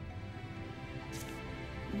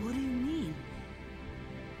 What do you mean?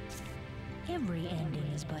 Every ending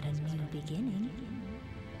is but a new beginning.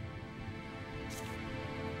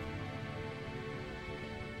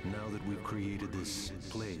 Now that we've created this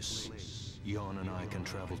place, Yon and I can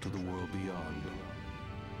travel to the world beyond.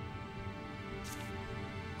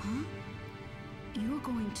 Huh? You're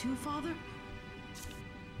going too, Father?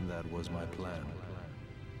 That was my plan.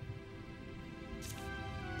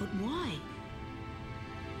 But why?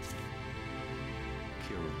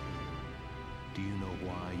 Kirill, do you know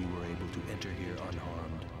why you were able to enter here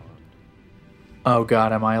unharmed? Oh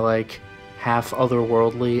god, am I like half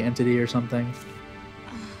otherworldly entity or something?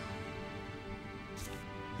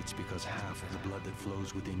 It's because half of the blood that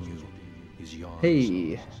flows within you is Yon's.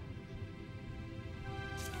 Hey.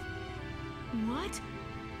 What?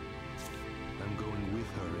 I'm going with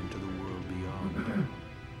her into the world beyond.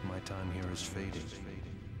 My time here is fading.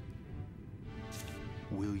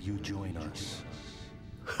 Will you join us?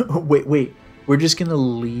 Wait. We're just gonna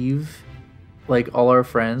leave, like, all our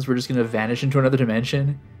friends? We're just gonna vanish into another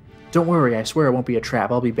dimension? Don't worry, I swear it won't be a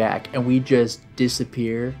trap. I'll be back. And we just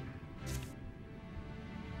disappear?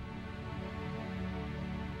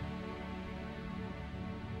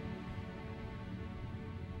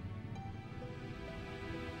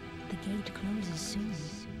 The gate closes soon.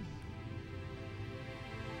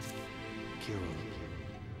 Kirill.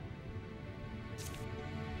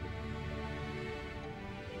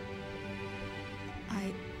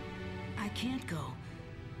 I can't go.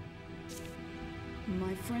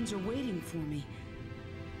 My friends are waiting for me.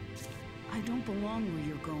 I don't belong where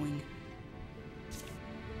you're going.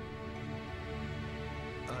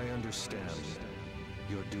 I understand.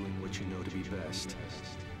 You're doing what you know to be best.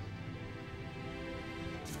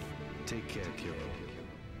 Take care, Kirill.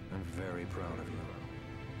 I'm very proud of you.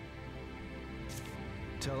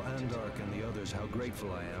 Tell Andark and the others how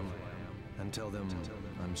grateful I am, and tell them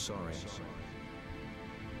I'm sorry.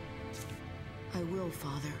 I will,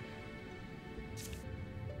 Father.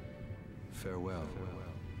 Farewell.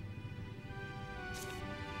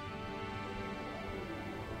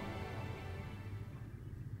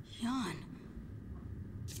 Yon.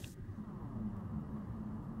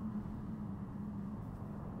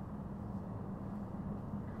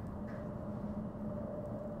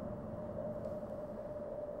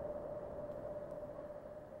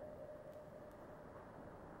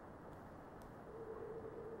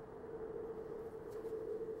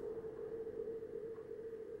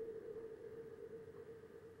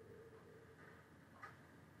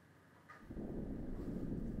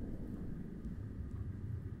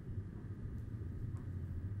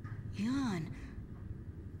 Yon.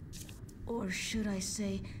 Or should I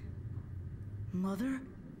say, Mother?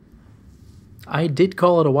 I did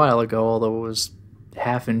call it a while ago, although it was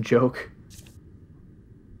half in joke.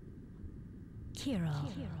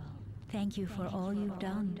 Kirill, thank you for all you've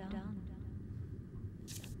done.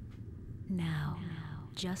 Now,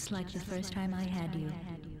 just like the first time I had you,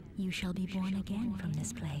 you shall be born again from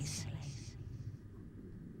this place.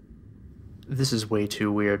 This is way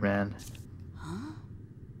too weird, man. Huh?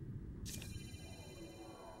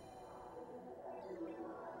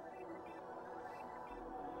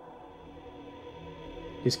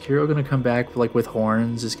 Is Kirill gonna come back like with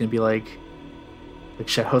horns? It's gonna be like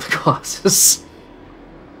Shadow of the Colossus.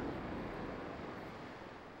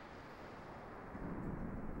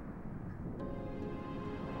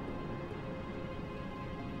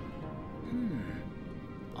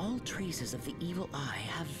 All traces of the evil eye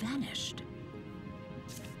have vanished.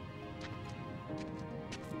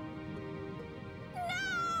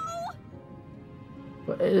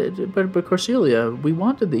 But Corselia, we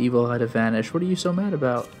wanted the evil eye to vanish. What are you so mad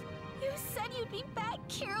about? You said you'd be back,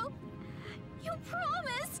 Kirill. You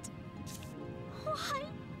promised.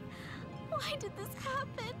 Why did this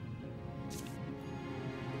happen?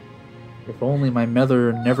 If only my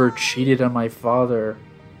mother never cheated on my father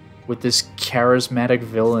with this charismatic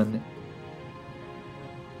villain.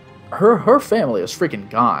 Her family is freaking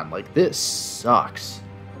gone. Like, this sucks.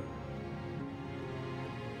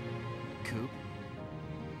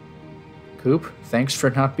 Coop, thanks for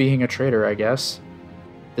not being a traitor, I guess.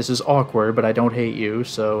 This is awkward, but I don't hate you,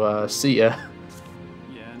 so, see ya.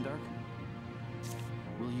 Yeah, Andark?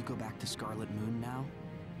 Will you go back to Scarlet Moon now?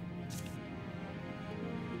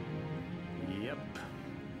 Yep.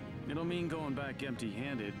 It'll mean going back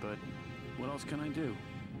empty-handed, but what else can I do?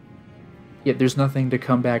 Yeah, there's nothing to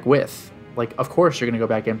come back with. Like, of course you're gonna go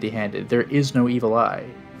back empty-handed. There is no evil eye.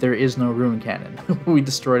 There is no rune cannon. We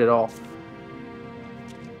destroyed it all.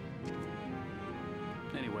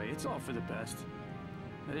 Anyway, it's all for the best.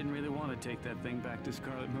 I didn't really want to take that thing back to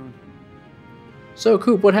Scarlet Moon. So,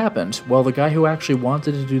 Coop, what happened? Well, the guy who actually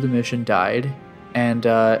wanted to do the mission died, and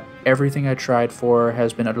everything I tried for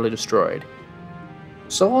has been utterly destroyed.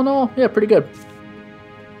 So, all in all, yeah, pretty good.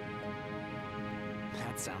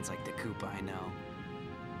 That sounds like the Koopa I know.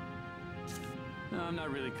 No, I'm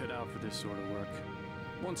not really cut out for this sort of work.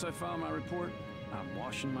 Once I file my report, I'm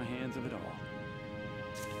washing my hands of it all.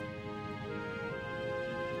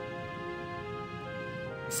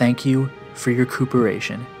 Thank you for your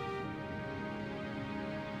cooperation.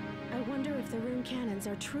 I wonder if the rune cannons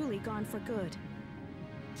are truly gone for good.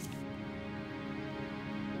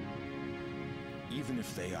 Even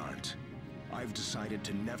if they aren't, I've decided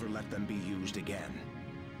to never let them be used again.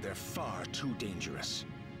 They're far too dangerous.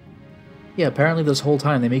 Yeah, apparently this whole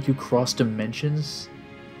time they make you cross dimensions.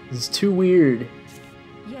 This is too weird.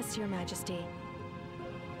 Yes, Your Majesty.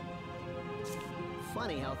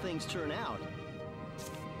 Funny how things turn out.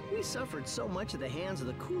 We suffered so much at the hands of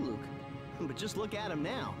the Kuluk, but just look at them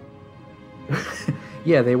now.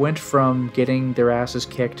 Yeah, they went from getting their asses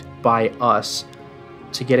kicked by us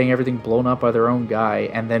to getting everything blown up by their own guy,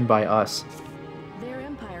 and then by us. Their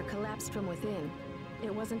empire collapsed from within.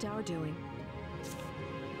 It wasn't our doing.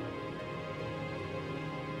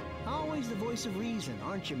 Always the voice of reason,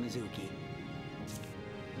 aren't you, Mizuki?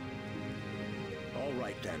 All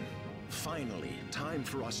right then. Finally, time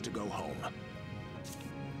for us to go home.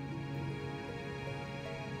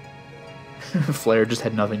 Flair just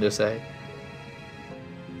had nothing to say.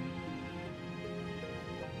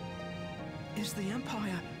 Is the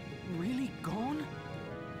Empire really gone?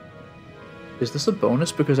 Is this a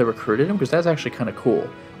bonus because I recruited him? Because that's actually kind of cool.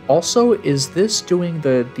 Also, is this doing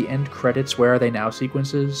the end credits Where Are They Now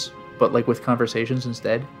sequences, but like with conversations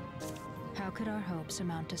instead? How could our hopes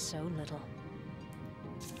amount to so little?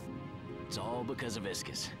 It's all because of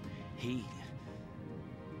Iscus. He...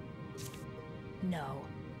 No.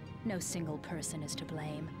 No single person is to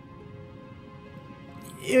blame.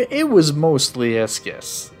 It was mostly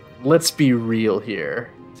Iscus. Let's be real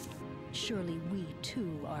here. Surely we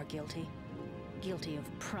too are guilty. Guilty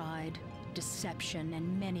of pride, deception,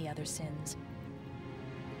 and many other sins.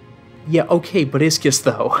 Yeah, okay, but Iscus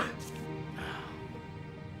though.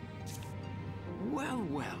 Well,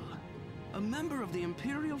 well. A member of the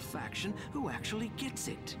Imperial faction who actually gets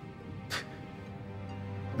it.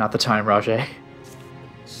 Not the time, Rajay.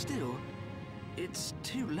 Still, it's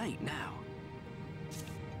too late now.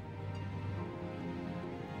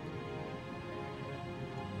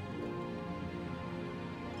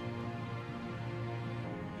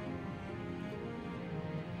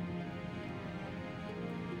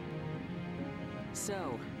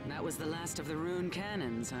 So, that was the last of the rune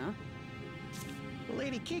cannons, huh?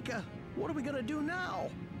 Lady Kika, what are we gonna do now?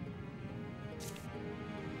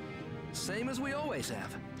 Same as we always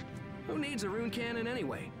have. Who needs a rune cannon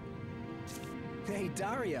anyway? Hey,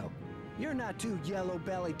 Dario, you're not too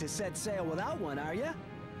yellow-bellied to set sail without one, are ya?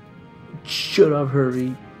 Shut up,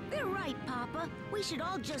 Herbie. You're right, Papa. We should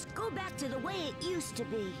all just go back to the way it used to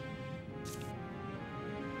be.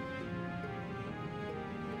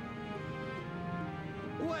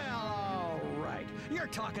 Well, all right. You're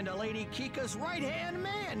talking to Lady Kika's right-hand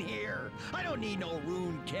man here. I don't need no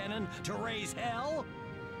rune cannon to raise hell.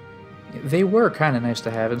 They were kind of nice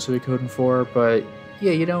to have in Suikoden 4, but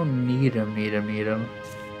yeah, you don't need them.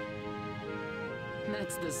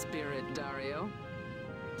 That's the spirit, Dario.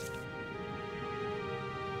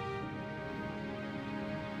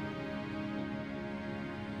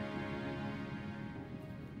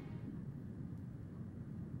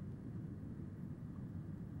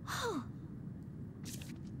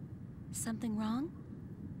 Something wrong?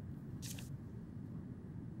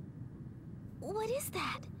 What is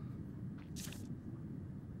that?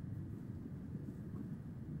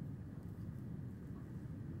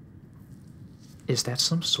 Is that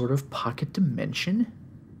some sort of pocket dimension?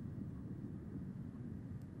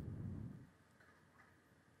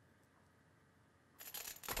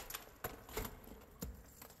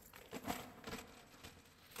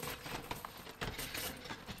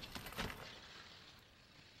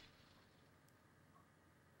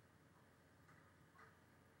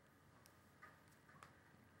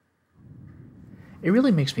 It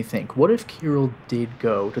really makes me think, what if Kirill did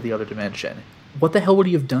go to the other dimension? What the hell would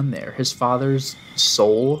he have done there? His father's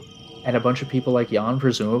soul and a bunch of people like Jan,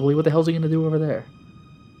 presumably? What the hell's he going to do over there?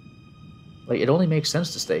 Like, it only makes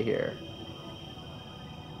sense to stay here.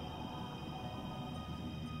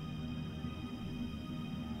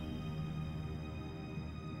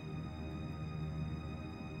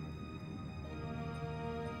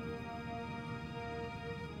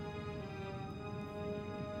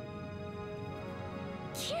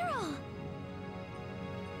 Kirill!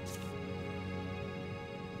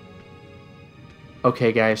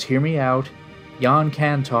 Okay, guys, hear me out. Jan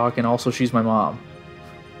can talk, and also she's my mom.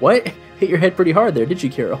 What? Hit your head pretty hard there, did you,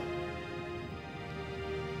 Kirill?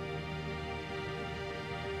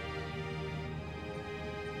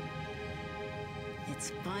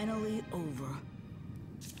 It's finally over.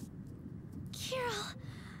 Kirill!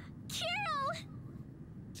 Kirill!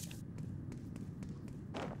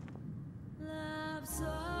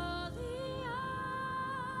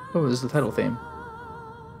 Oh, this is the title theme.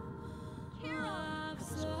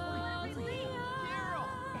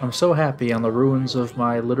 I'm so happy on the ruins of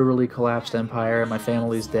my literally collapsed empire and my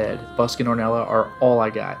family's dead. Busk and Ornella are all I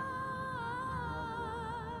got.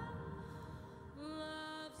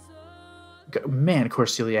 Man,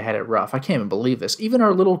 Corselia had it rough. I can't even believe this. Even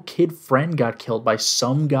our little kid friend got killed by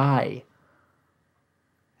some guy.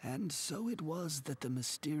 And so it was that the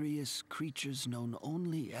mysterious creatures known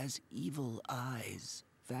only as evil eyes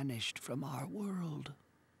vanished from our world.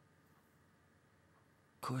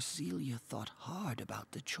 Corselia thought hard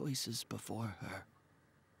about the choices before her.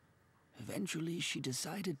 Eventually, she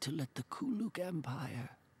decided to let the Kuluk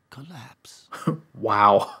Empire collapse.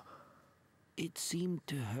 Wow. It seemed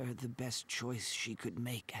to her the best choice she could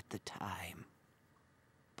make at the time,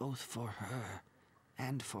 both for her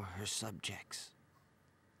and for her subjects.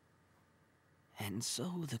 And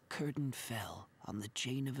so the curtain fell on the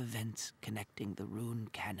chain of events connecting the Rune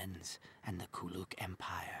Cannons and the Kuluk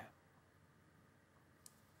Empire.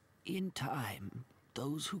 In time,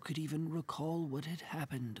 those who could even recall what had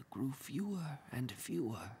happened grew fewer and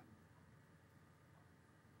fewer.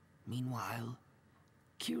 Meanwhile,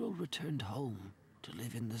 Kirill returned home to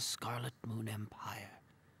live in the Scarlet Moon Empire,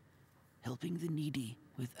 helping the needy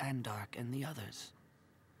with Andark and the others.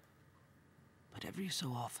 But every so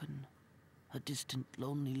often, a distant,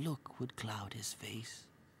 lonely look would cloud his face.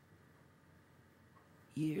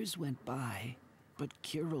 Years went by, but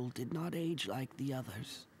Kirill did not age like the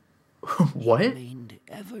others. What? He remained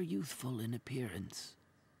ever youthful in appearance.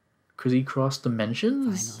 Because he crossed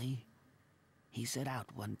dimensions? Finally, he set out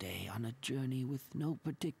one day on a journey with no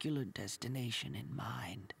particular destination in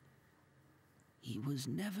mind. He was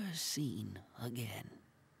never seen again.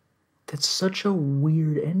 That's such a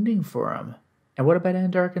weird ending for him. And what about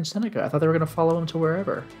Andark and Seneca? I thought they were going to follow him to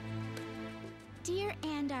wherever. Dear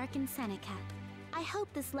Andark and Seneca, I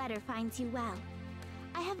hope this letter finds you well.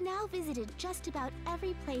 I have now visited just about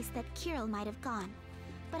every place that Kirill might have gone,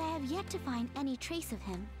 but I have yet to find any trace of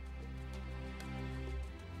him.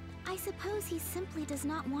 I suppose he simply does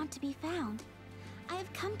not want to be found. I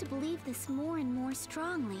have come to believe this more and more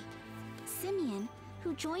strongly. Simeon,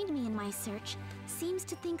 who joined me in my search, seems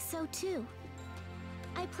to think so too.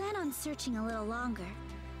 I plan on searching a little longer,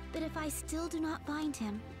 but if I still do not find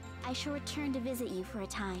him, I shall return to visit you for a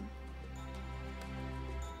time.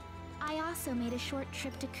 I also made a short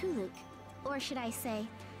trip to Kuluk, or should I say,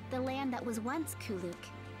 the land that was once Kuluk.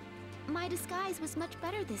 My disguise was much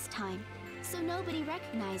better this time, so nobody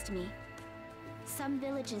recognized me. Some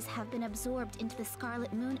villages have been absorbed into the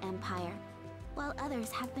Scarlet Moon Empire, while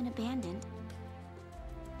others have been abandoned.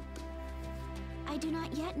 I do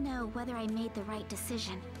not yet know whether I made the right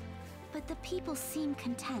decision, but the people seem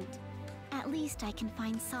content. At least I can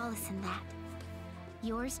find solace in that.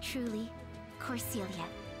 Yours truly, Corselia.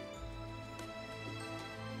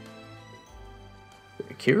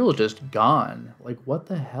 Kirill just gone. Like, what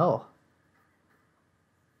the hell?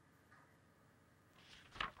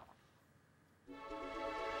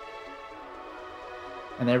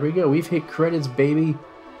 And there we go. We've hit credits, baby.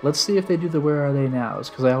 Let's see if they do the Where Are They Nows,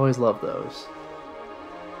 because I always love those.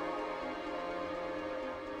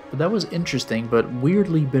 But that was interesting, but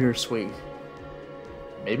weirdly bittersweet.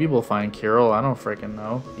 Maybe we'll find Kirill. I don't freaking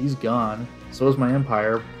know. He's gone. So is my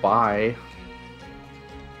empire. Bye.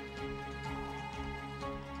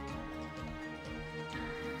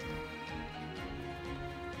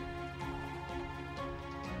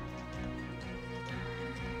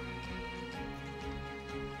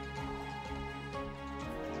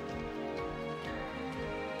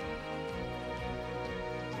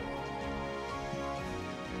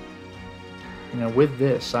 You know, with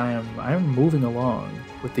this, I'm moving along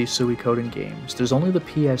with these Suikoden games. There's only the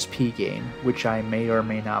PSP game, which I may or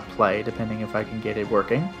may not play, depending if I can get it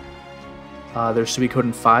working. There's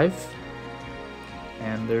Suikoden 5,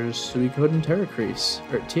 and there's Suikoden Tactics.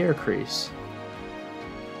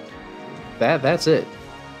 That's it.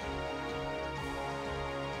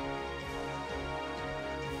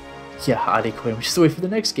 Yeah, Adequate. We just wait for the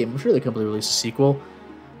next game. I'm sure they can release a sequel.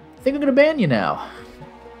 I think I'm gonna ban you now.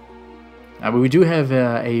 But we do have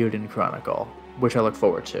Eiyuden Chronicle, which I look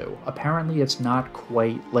forward to. Apparently it's not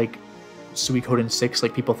quite like Suikoden 6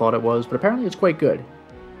 like people thought it was, but apparently it's quite good.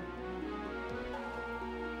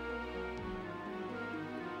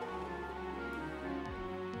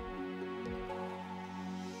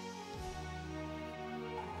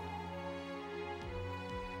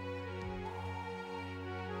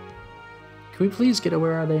 Can we please get a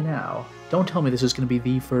Where Are They Now? Don't tell me this is going to be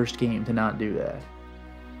the first game to not do that.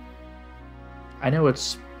 I know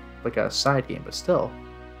it's like a side game, but still.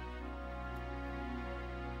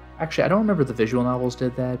 Actually, I don't remember the visual novels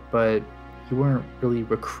did that, but you weren't really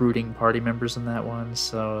recruiting party members in that one,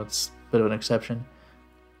 so it's a bit of an exception.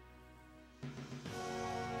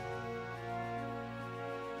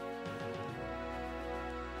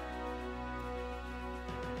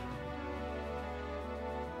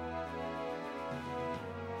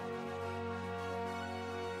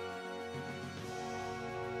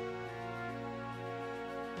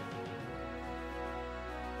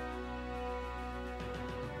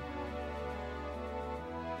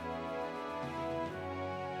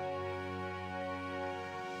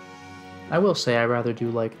 I will say I rather do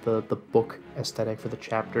like the book aesthetic for the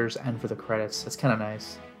chapters and for the credits. It's kind of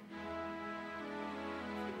nice.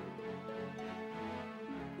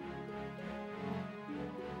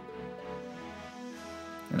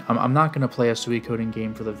 And I'm not going to play a Suikoden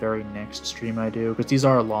game for the very next stream I do, because these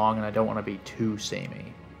are long and I don't want to be too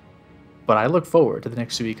samey. But I look forward to the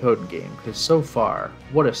next Suikoden game, because so far,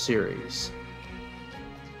 what a series.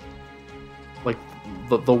 Like,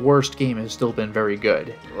 the worst game has still been very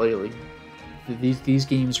good. Like these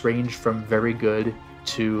games range from very good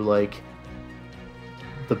to, like,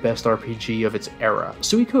 the best RPG of its era.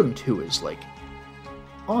 Suikoden 2 is, like,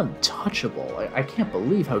 untouchable. I can't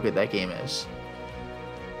believe how good that game is.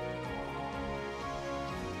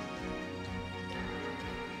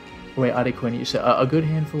 Wait, Adequin, you said a good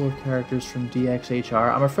handful of characters from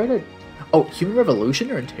DXHR. I'm afraid I... Oh, Human Revolution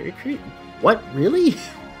or Intercrete? What? Really?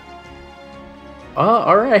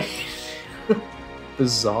 Alright.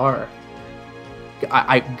 Bizarre.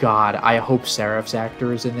 God, I hope Seraph's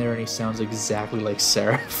actor is in there and he sounds exactly like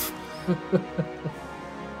Seraph.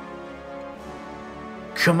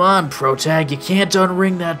 Come on, Protag, you can't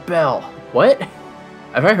unring that bell. What?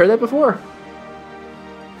 Have I heard that before?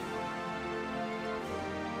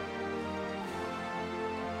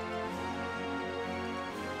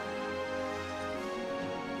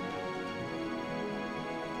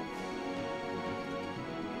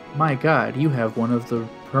 My god, you have one of the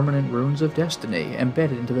permanent runes of destiny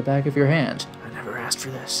embedded into the back of your hand. I never asked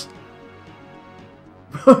for this.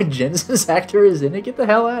 Jensen's actor is in it? Get the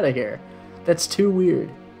hell out of here. That's too weird.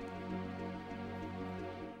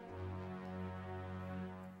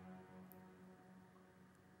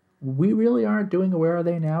 We really aren't doing a Where Are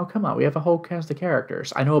They Now? Come on, we have a whole cast of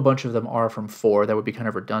characters. I know a bunch of them are from 4, that would be kind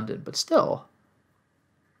of redundant, but still.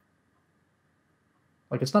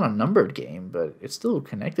 Like, it's not a numbered game, but it's still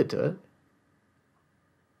connected to it.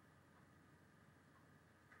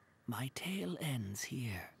 My tale ends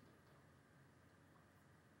here.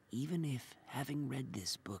 Even if, having read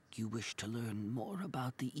this book, you wish to learn more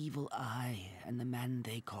about the evil eye and the man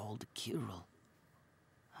they called Kirill,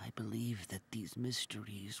 I believe that these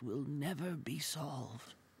mysteries will never be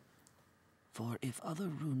solved. For if other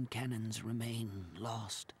rune cannons remain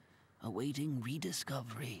lost, awaiting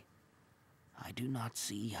rediscovery, I do not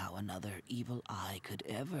see how another evil eye could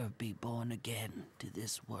ever be born again to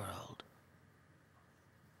this world.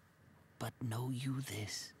 But know you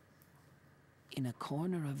this. In a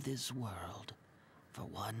corner of this world, for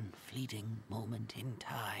one fleeting moment in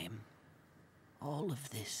time, all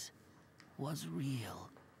of this was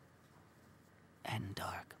real.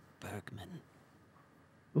 Andark Bergman.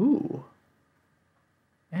 Ooh.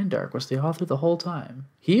 Andark was the author the whole time.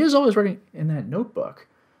 He is always writing in that notebook.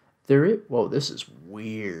 Whoa, this is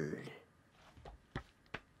weird.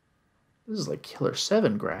 This is like Killer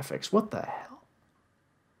 7 graphics. What the hell?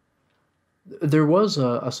 There was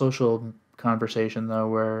a social conversation, though,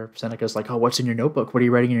 where Seneca's like, oh, what's in your notebook? What are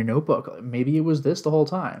you writing in your notebook? Maybe it was this the whole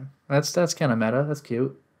time. That's kind of meta. That's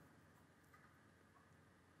cute.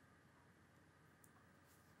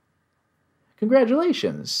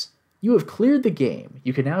 Congratulations! You have cleared the game.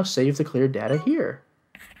 You can now save the cleared data here.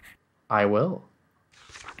 I will.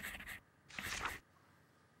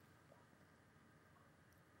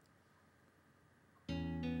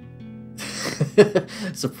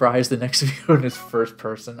 Surprise, the next video is first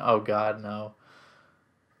person. Oh god, no.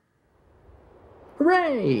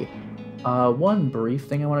 Hooray! One brief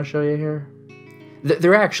thing I want to show you here.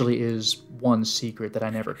 There actually is one secret that I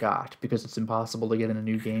never got, because it's impossible to get in a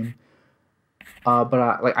new game.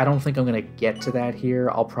 But I don't think I'm gonna get to that here.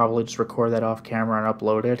 I'll probably just record that off camera and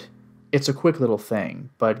upload it. It's a quick little thing,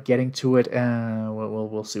 but getting to it,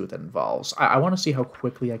 we'll see what that involves. I want to see how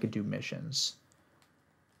quickly I could do missions.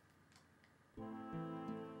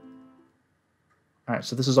 Alright,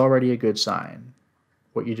 so this is already a good sign.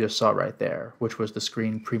 What you just saw right there, which was the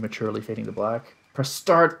screen prematurely fading to black. Press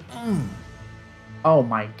start. Oh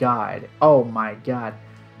my god. Oh my god.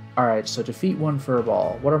 Alright, so defeat one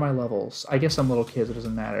furball. What are my levels? I guess I'm little kids, it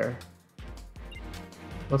doesn't matter.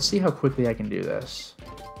 Let's see how quickly I can do this.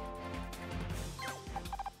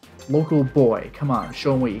 Local boy, come on,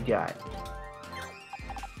 show him what you got.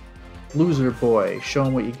 Loser boy, show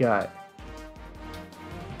him what you got.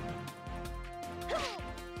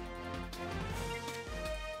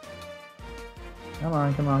 Come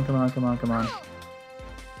on, come on, come on, come on, come on.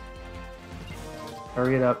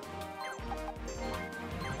 Hurry it up.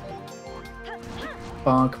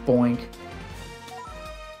 Bonk, boink.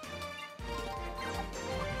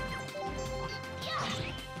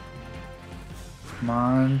 Come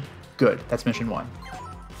on. Good, that's mission 1.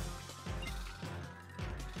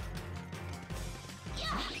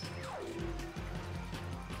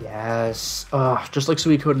 Yes. Just like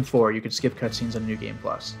Suikoden 4, you could skip cutscenes on New Game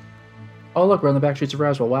Plus. Oh look, we're on the back streets of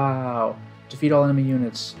Roswell. Wow. Defeat all enemy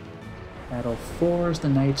units. Battle 4 is the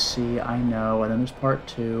Night Sea, I know, and then there's part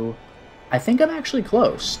 2. I think I'm actually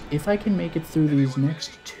close. If I can make it through these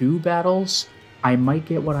next 2 battles, I might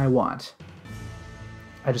get what I want.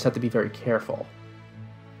 I just have to be very careful.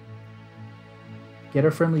 Get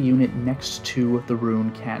a friendly unit next to the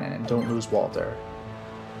rune cannon, and don't lose Walter.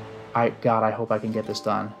 God, I hope I can get this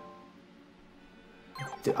done.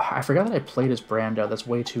 I forgot that I played as Brando. That's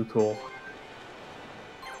way too cool.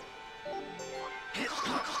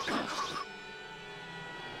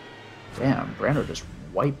 Damn, Brando just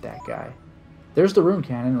wiped that guy. There's the rune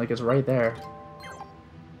cannon, like it's right there.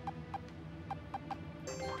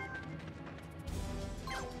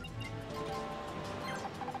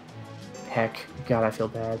 Heck, God, I feel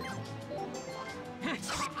bad.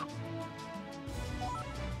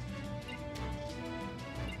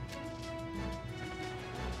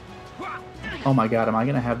 Oh my god, am I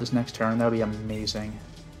gonna have this next turn? That would be amazing.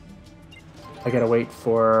 I gotta wait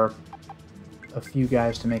for a few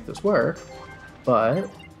guys to make this work, but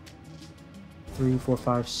 3, 4,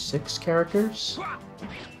 5, 6 characters?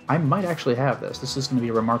 I might actually have this. This is gonna be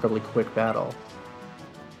a remarkably quick battle.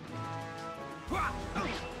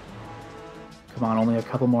 Come on, only a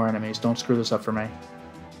couple more enemies. Don't screw this up for me.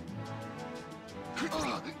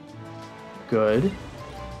 Good.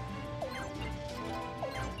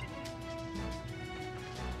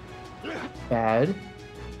 Bad.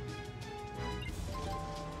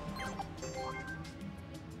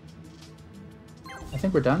 I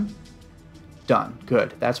think we're done. Done.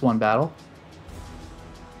 Good. That's one battle.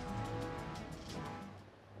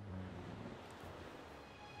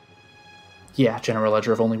 Yeah, General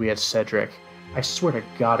Ledger, if only we had Cedric. I swear to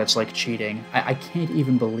God, it's like cheating. I can't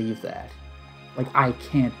even believe that. Like, I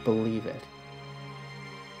can't believe it.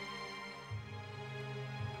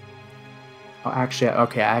 Oh, actually,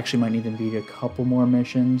 okay, I actually might need to beat a couple more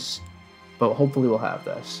missions, but hopefully we'll have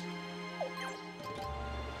this.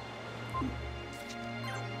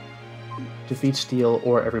 Defeat Steel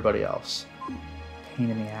or everybody else. Pain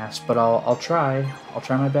in the ass, but I'll try. I'll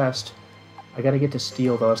try my best. I gotta get to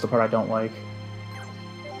Steel, though. That's the part I don't like.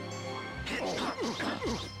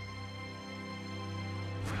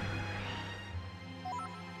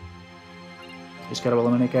 Just gotta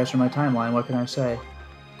eliminate guys from my timeline. What can I say?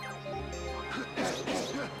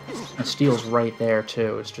 And Steel's right there,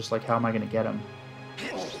 too. It's just like, how am I gonna get him?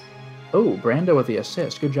 Oh, Brando with the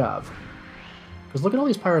assist. Good job. Because look at all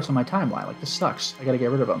these pirates on my timeline. Like, this sucks. I gotta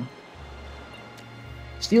get rid of them.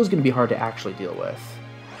 Steel's gonna be hard to actually deal with.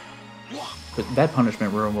 But that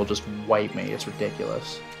punishment room will just wipe me. It's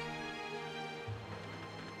ridiculous.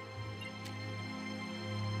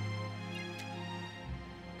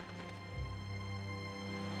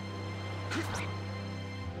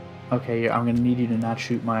 Okay, I'm gonna need you to not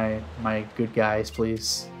shoot my good guys,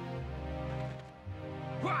 please.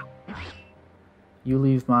 You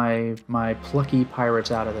leave my plucky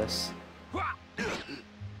pirates out of this.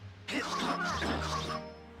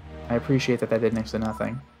 I appreciate that did next to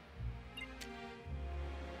nothing.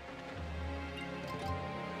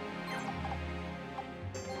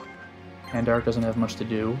 And Dark doesn't have much to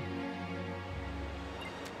do.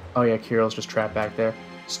 Oh yeah, Kirill's just trapped back there.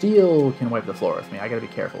 Steel can wipe the floor with me. I gotta be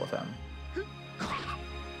careful with him.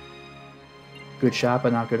 Good shot,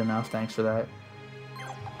 but not good enough. Thanks for that.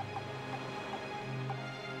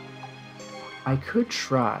 I could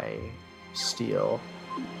try Steel.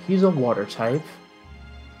 He's a water type.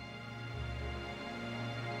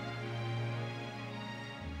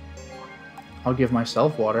 I'll give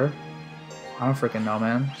myself water. I don't freaking know,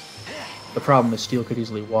 man. The problem is Steel could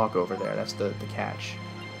easily walk over there. That's the catch.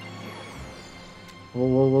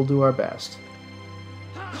 We'll do our best.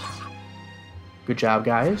 Good job,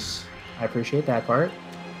 guys. I appreciate that part.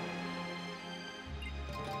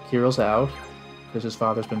 Kirill's out, because his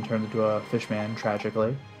father's been turned into a fishman,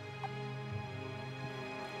 tragically.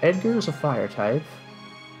 Edgar is a fire type.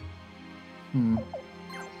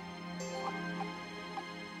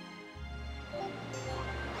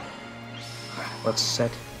 Let's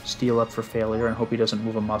set Steel up for failure and hope he doesn't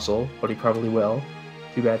move a muscle, but he probably will.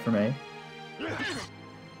 Too bad for me. I'm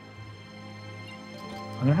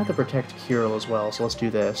gonna have to protect Kirill as well, so let's do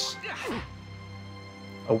this.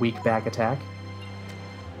 A weak back attack.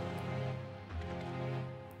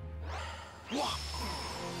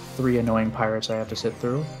 Three annoying pirates I have to sit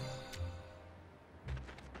through.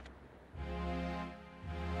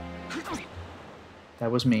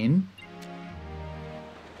 That was mean.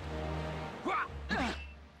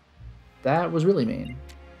 That was really mean.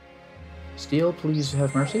 Steel, please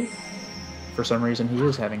have mercy. For some reason, he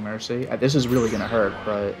is having mercy. This is really gonna hurt,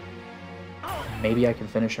 but maybe I can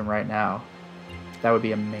finish him right now. That would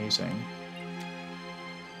be amazing.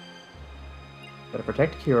 Gotta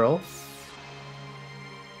protect Kirill.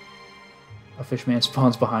 A fishman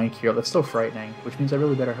spawns behind Kirill. That's so frightening, which means I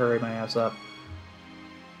really better hurry my ass up.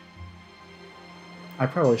 I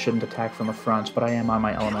probably shouldn't attack from the front, but I am on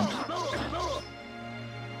my element.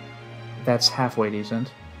 That's halfway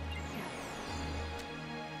decent.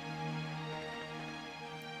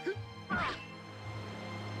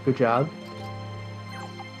 Good job.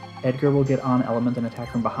 Edgar will get on element and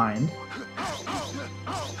attack from behind.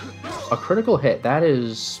 A critical hit. That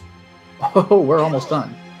is... Oh, we're almost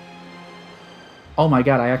done. Oh my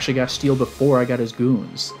god, I actually got Steel before I got his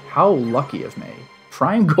goons. How lucky of me.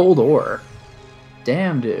 Prime gold ore.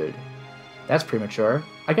 Damn, dude. That's premature.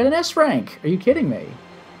 I got an S rank. Are you kidding me?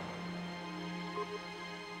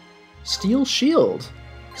 Steel shield.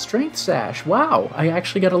 Strength sash. Wow, I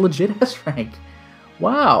actually got a legit S rank.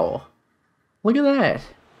 Wow. Look at that.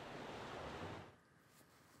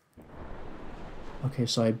 Okay,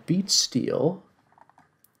 so I beat Steel.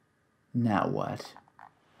 Now what?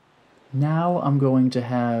 Now I'm going to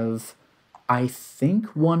have, I think,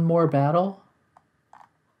 one more battle.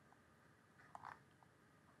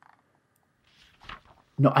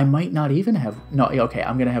 No, I might not even have... No, okay,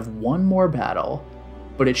 I'm going to have one more battle,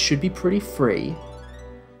 but it should be pretty free.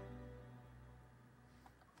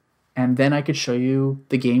 And then I could show you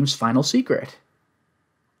the game's final secret.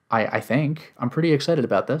 I think. I'm pretty excited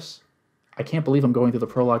about this. I can't believe I'm going through the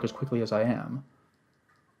prologue as quickly as I am.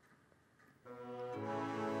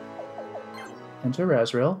 Enter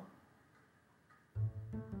Razrael.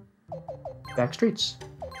 Back streets.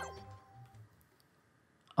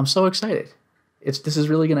 I'm so excited. This is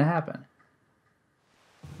really going to happen.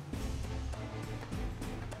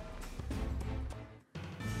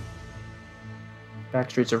 Back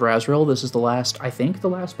streets of Razrael. This is the last, I think, the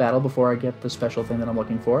last battle before I get the special thing that I'm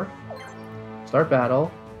looking for. Start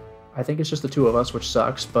battle. I think it's just the two of us, which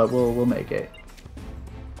sucks, but we'll make it.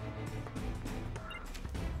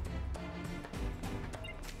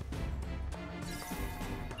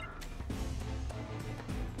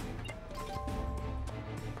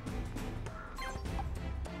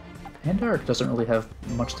 Andark doesn't really have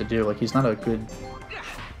much to do. Like, he's not a good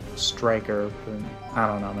striker. I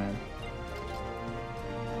don't know, man.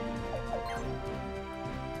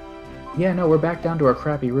 Yeah, no, we're back down to our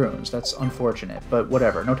crappy runes. That's unfortunate, but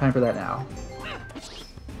whatever. No time for that now.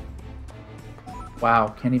 Wow,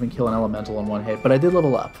 can't even kill an elemental in one hit, but I did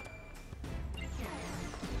level up.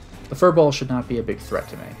 The furball should not be a big threat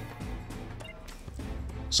to me.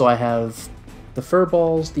 So I have the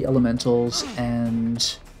furballs, the elementals,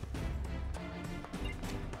 and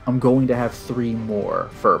I'm going to have 3 more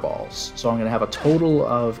furballs. So I'm going to have a total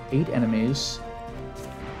of 8 enemies.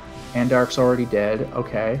 Andark's already dead.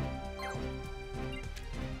 Okay.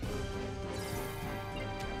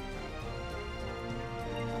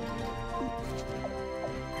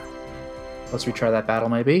 Let's retry that battle,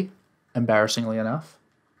 maybe. Embarrassingly enough.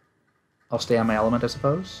 I'll stay on my element, I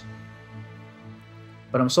suppose.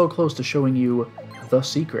 But I'm so close to showing you the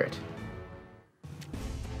secret.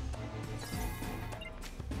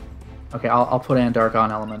 Okay, I'll put Andark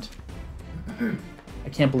on element. I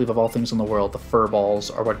can't believe of all things in the world, the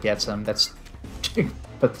furballs are what gets him. That's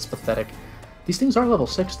pathetic. These things are level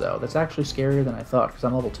 6, though. That's actually scarier than I thought, because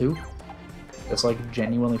I'm level 2. That's, like,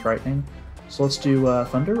 genuinely frightening. So let's do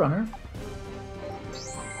Thunder Runner.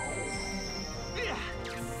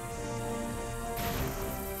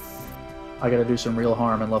 I gotta do some real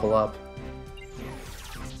harm and level up.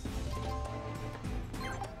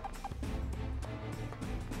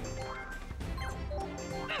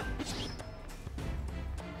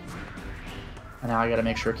 And now I gotta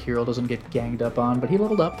make sure Kirill doesn't get ganged up on, but he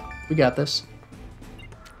leveled up. We got this.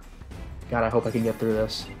 God, I hope I can get through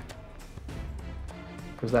this.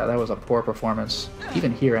 Because that was a poor performance.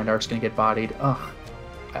 Even here, Andark's gonna get bodied. Ugh.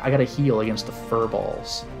 I gotta heal against the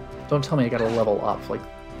furballs. Don't tell me I gotta level up. Like,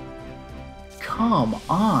 come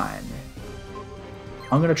on!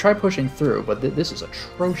 I'm gonna try pushing through, but this is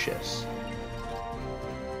atrocious.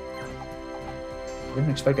 I didn't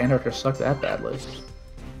expect Andark to suck that badly.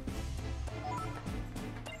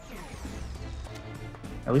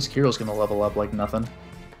 At least Kirill's gonna level up like nothing.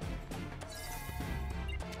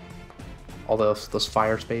 All those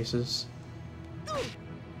fire spaces.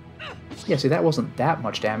 Yeah, see, that wasn't that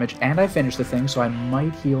much damage, and I finished the thing, so I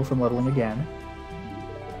might heal from leveling again.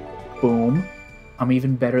 Boom. I'm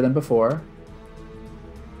even better than before.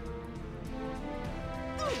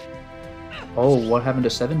 Oh, what happened to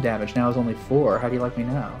 7 damage? Now it's only 4. How do you like me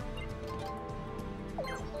now?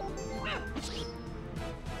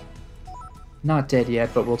 Not dead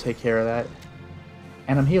yet, but we'll take care of that.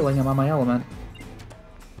 And I'm healing, I'm on my element.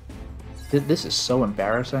 This is so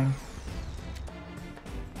embarrassing.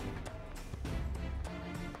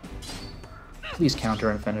 Please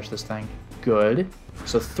counter and finish this thing. Good.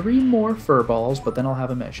 So 3 more furballs, but then I'll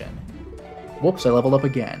have a mission. Whoops, I leveled up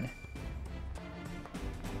again.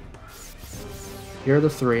 Here are the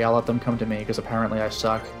 3, I'll let them come to me, because apparently I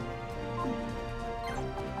suck.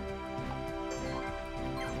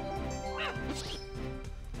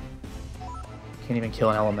 Can't even kill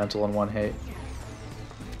an elemental in 1 hit.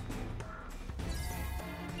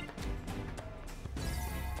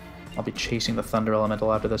 I'll be chasing the Thunder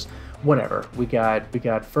Elemental after this. Whatever. We got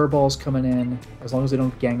furballs coming in. As long as they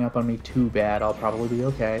don't gang up on me too bad, I'll probably be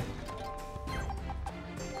okay.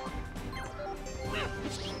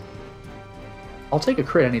 I'll take a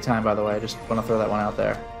crit anytime, by the way. I just want to throw that one out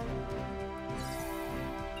there.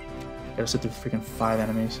 Gotta sit through freaking 5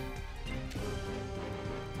 enemies.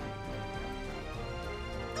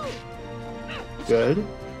 Good.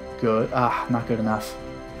 Good. Ah, not good enough.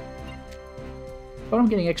 But I'm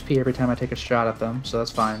getting XP every time I take a shot at them, so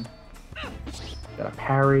that's fine. Got a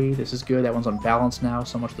parry. This is good. That one's unbalanced now,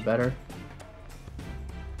 so much the better.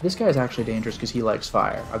 This guy is actually dangerous because he likes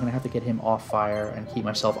fire. I'm going to have to get him off fire and keep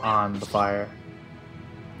myself on the fire.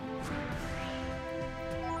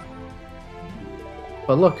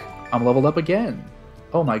 But look, I'm leveled up again.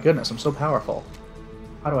 Oh my goodness, I'm so powerful.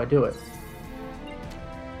 How do I do it?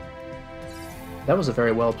 That was a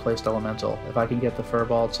very well-placed elemental. If I can get the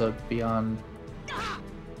furball to be on...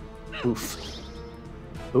 Oof.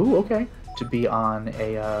 Ooh, okay. To be on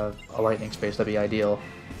a lightning space, that'd be ideal.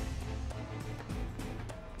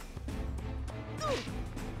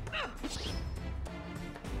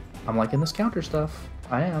 I'm liking this counter stuff.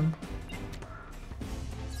 I am.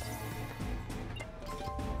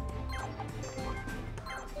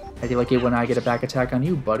 How do you like it when I get a back attack on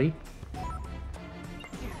you, buddy?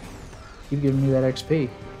 Keep giving me that XP.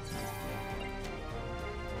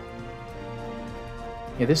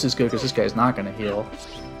 Yeah, this is good because this guy's not going to heal.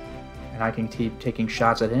 And I can keep taking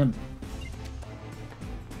shots at him.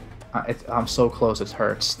 I'm so close, it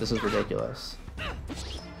hurts. This is ridiculous.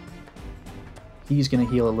 He's going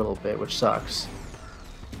to heal a little bit, which sucks.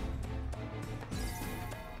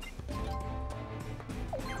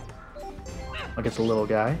 I'll get the little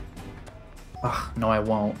guy. Ugh, no I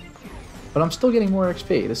won't. But I'm still getting more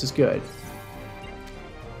XP. This is good.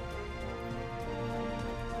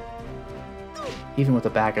 Even with the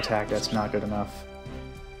back attack, that's not good enough.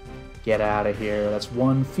 Get out of here. That's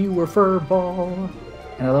 1 fewer furball.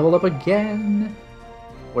 And I leveled up again.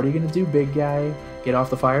 What are you going to do, big guy? Get off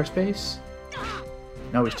the fire space?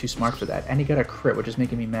 No, he's too smart for that. And he got a crit, which is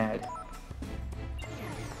making me mad.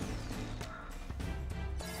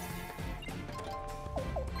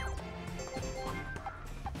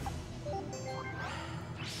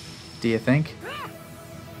 Do you think?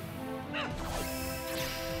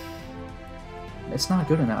 It's not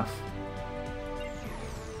good enough.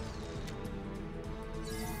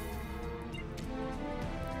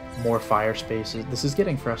 More fire spaces. This is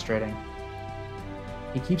getting frustrating.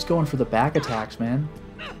 He keeps going for the back attacks, man.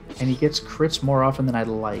 And he gets crits more often than I'd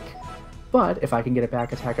like. But if I can get a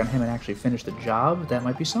back attack on him and actually finish the job, that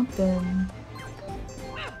might be something.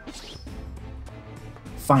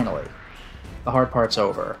 Finally. The hard part's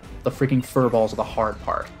over. The freaking furballs are the hard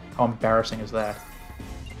part. How embarrassing is that?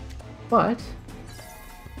 But...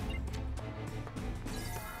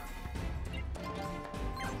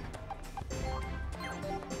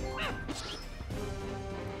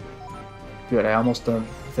 Good, I almost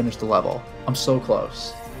finished the level. I'm so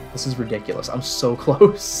close. This is ridiculous. I'm so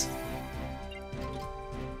close.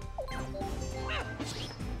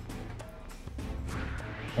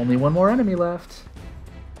 Only one more enemy left.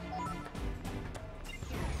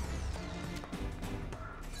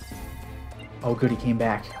 Oh, good, he came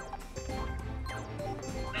back.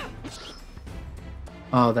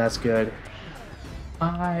 Oh, that's good.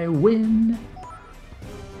 I win.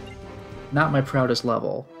 Not my proudest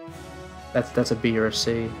level. That's a B or a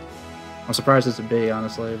C. I'm surprised it's a B,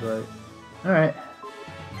 honestly, but alright.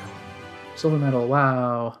 Silver medal,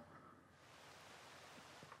 wow.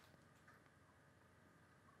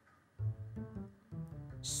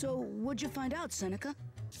 So, what'd you find out, Seneca?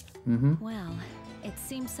 Well, it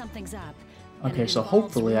seems something's up. Okay, so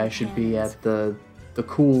hopefully I should be at the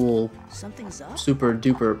cool super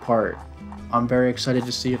duper part. I'm very excited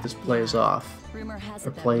to see if this plays off.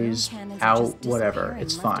 Or plays out, whatever.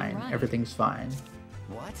 It's fine. Everything's fine.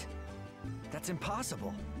 What? That's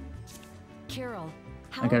impossible. Carol,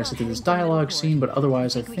 I gotta sit through this dialogue scene, but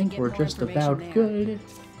otherwise I think we're just about good.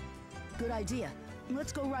 Good idea.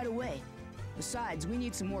 Let's go right away. Besides, we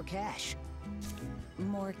need some more cash.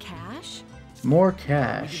 More cash? More We did a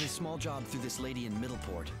cash. small job through this lady in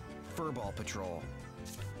Middleport. Furball patrol.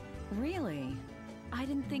 Really? I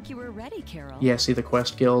didn't think you were ready, Carol. Yeah, see the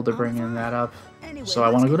quest guild, they're bringing that up. So I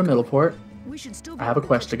want to go to Middleport. I have a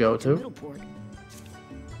quest to go to.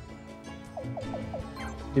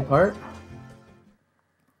 Depart.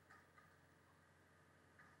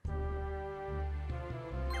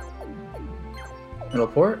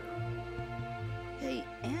 Middleport. Hey,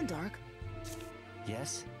 Andark.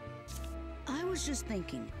 Yes? I was just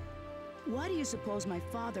thinking, why do you suppose my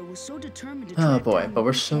father was so determined to Oh track boy, down but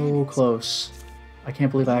we're Rune so Cannons? close. I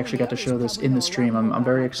can't believe I actually got to show this in the stream. I'm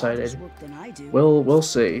very excited. Than I do. We'll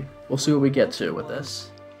see. We'll see what we get to with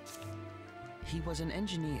this. He was an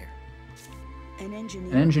engineer. An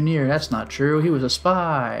engineer. An engineer, that's not true. He was a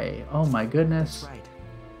spy. Oh my goodness. Right.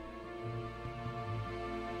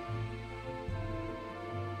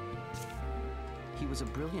 He was a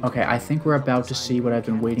brilliant. Okay, I think we're about to see what I've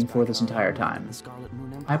been waiting for this entire time.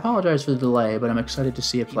 I apologize for the delay, but I'm excited to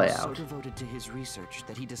see it play out. He was so devoted to his research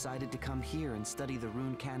that he decided to come here and study the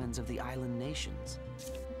rune cannons of the island nations.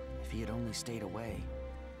 If he had only stayed away,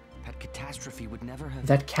 that catastrophe would never have...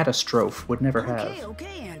 That catastrophe would never Okay, have.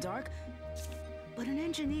 okay, Andark. But an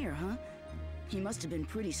engineer, huh? He must have been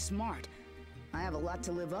pretty smart. I have a lot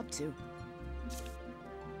to live up to.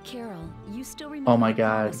 Carol, you still remember... Oh my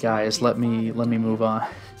god, guys, let me move on.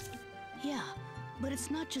 Yeah, but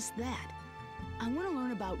it's not just that. I want to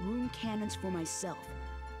learn about rune cannons for myself.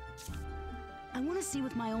 I want to see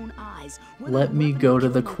with my own eyes. Let me go to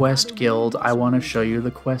the quest guild. I want to show you the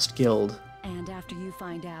quest guild. And after you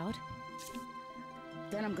find out?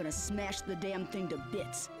 Then I'm gonna smash the damn thing to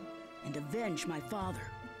bits and avenge my father.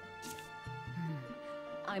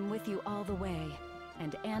 I'm with you all the way.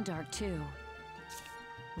 And Andark, too.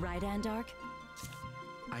 Right, Andark?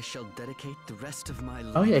 I shall dedicate the rest of my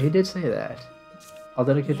life. Oh yeah, he did say that. I'll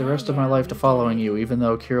dedicate the rest of my life to following you, even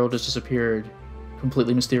though Kirill just disappeared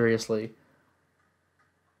completely mysteriously.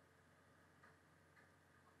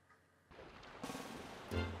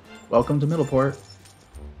 Welcome to Middleport.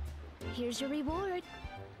 Here's your reward.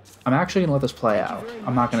 I'm actually gonna let this play out.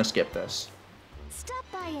 I'm not gonna skip this. Stop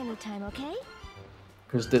by anytime, okay?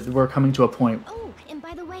 Because we're coming to a point... Oh, and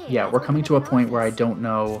by the way... Yeah, we're coming to a point where I don't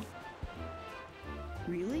know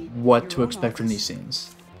what to expect from these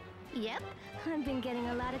scenes. Yep, I've been getting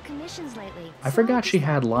a lot of commissions lately. I forgot she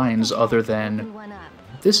had lines other than...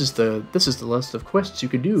 This is the list of quests you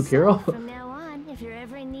could do, Carol. From now on, if you're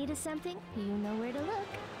ever in need of something, you know where to look.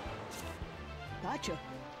 Gotcha.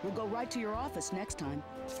 We'll go right to your office next time.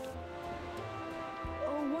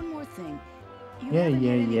 Oh, one more thing. You haven't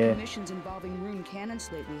had any commissions involving rune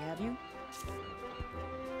cannons lately, have you?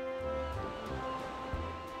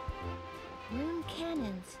 Rune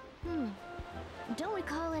cannons. Don't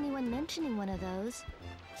recall anyone mentioning one of those.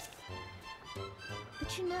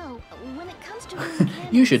 But you know, when it comes to rune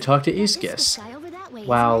cannons... You should talk to Iskis.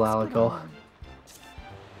 Wow, Lalical.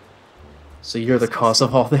 So you're the cause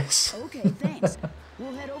of all this. Okay, thanks.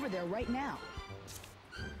 We'll head over there right now.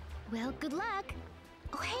 Well, good luck.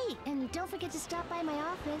 Oh, hey, and don't forget to stop by my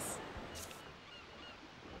office.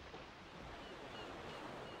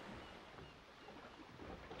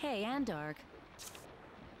 Hey, Andark.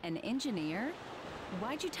 An engineer?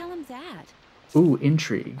 Why'd you tell him that? Ooh,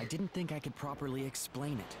 intrigue. I didn't think I could properly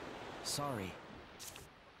explain it. Sorry.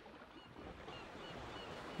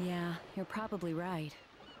 Yeah, you're probably right.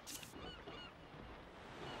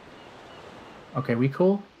 Okay, we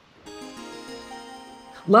cool?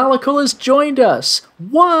 Lalakul has joined us!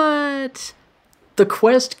 What? The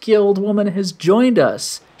Quest Guild woman has joined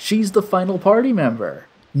us. She's the final party member.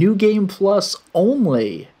 New Game Plus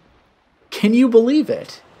only. Can you believe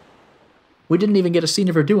it? We didn't even get a scene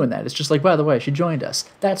of her doing that. It's just like, by the way, she joined us.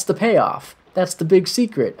 That's the payoff. That's the big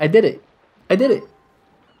secret. I did it. I did it.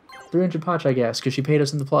 300 potch, I guess, because she paid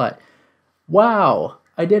us in the plot. Wow.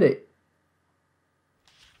 I did it.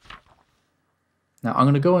 Now, I'm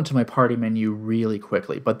going to go into my party menu really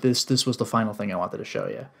quickly, but this was the final thing I wanted to show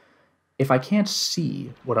you. If I can't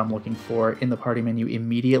see what I'm looking for in the party menu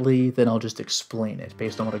immediately, then I'll just explain it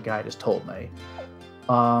based on what a guide has told me.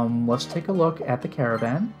 Let's take a look at the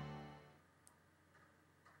caravan.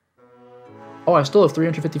 Oh, I still have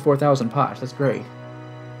 354,000 potch. That's great.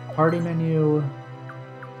 Party menu.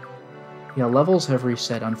 Yeah, levels have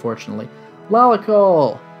reset, unfortunately.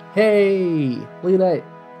 Lalakul! Hey! Look at that.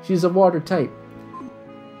 She's a water type.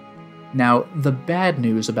 Now, the bad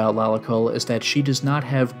news about Lalakul is that she does not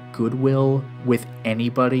have goodwill with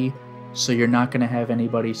anybody, so you're not going to have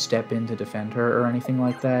anybody step in to defend her or anything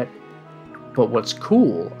like that. But what's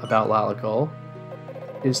cool about Lalakul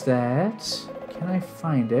is that... Can I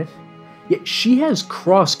find it? Yeah, she has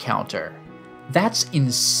cross counter. That's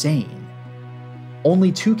insane.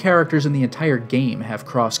 Only 2 characters in the entire game have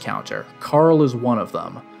cross counter. Carl is one of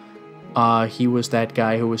them. He was that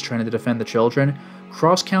guy who was trying to defend the children.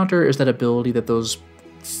 Cross counter is that ability that those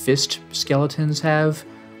fist skeletons have,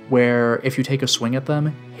 where if you take a swing at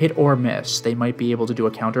them, hit or miss, they might be able to do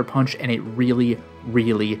a counter punch, and it really,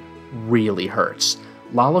 really, really hurts.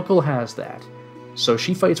 Lalakul has that. So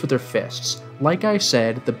she fights with her fists. Like I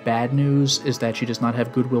said, the bad news is that she does not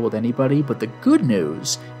have goodwill with anybody, but the good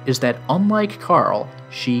news is that unlike Carl,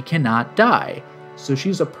 she cannot die. So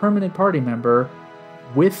she's a permanent party member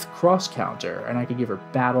with cross counter, and I could give her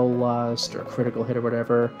Battle Lust or Critical Hit or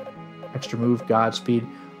whatever, extra move, Godspeed.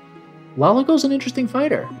 Lalakul's an interesting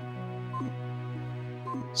fighter.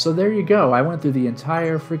 So there you go. I went through the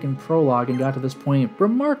entire freaking prologue and got to this point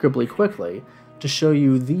remarkably quickly to show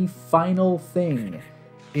you the final thing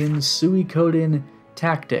in Suikoden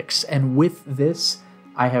Tactics, and with this,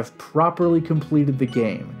 I have properly completed the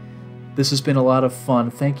game. This has been a lot of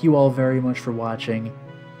fun. Thank you all very much for watching,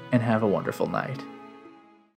 and have a wonderful night.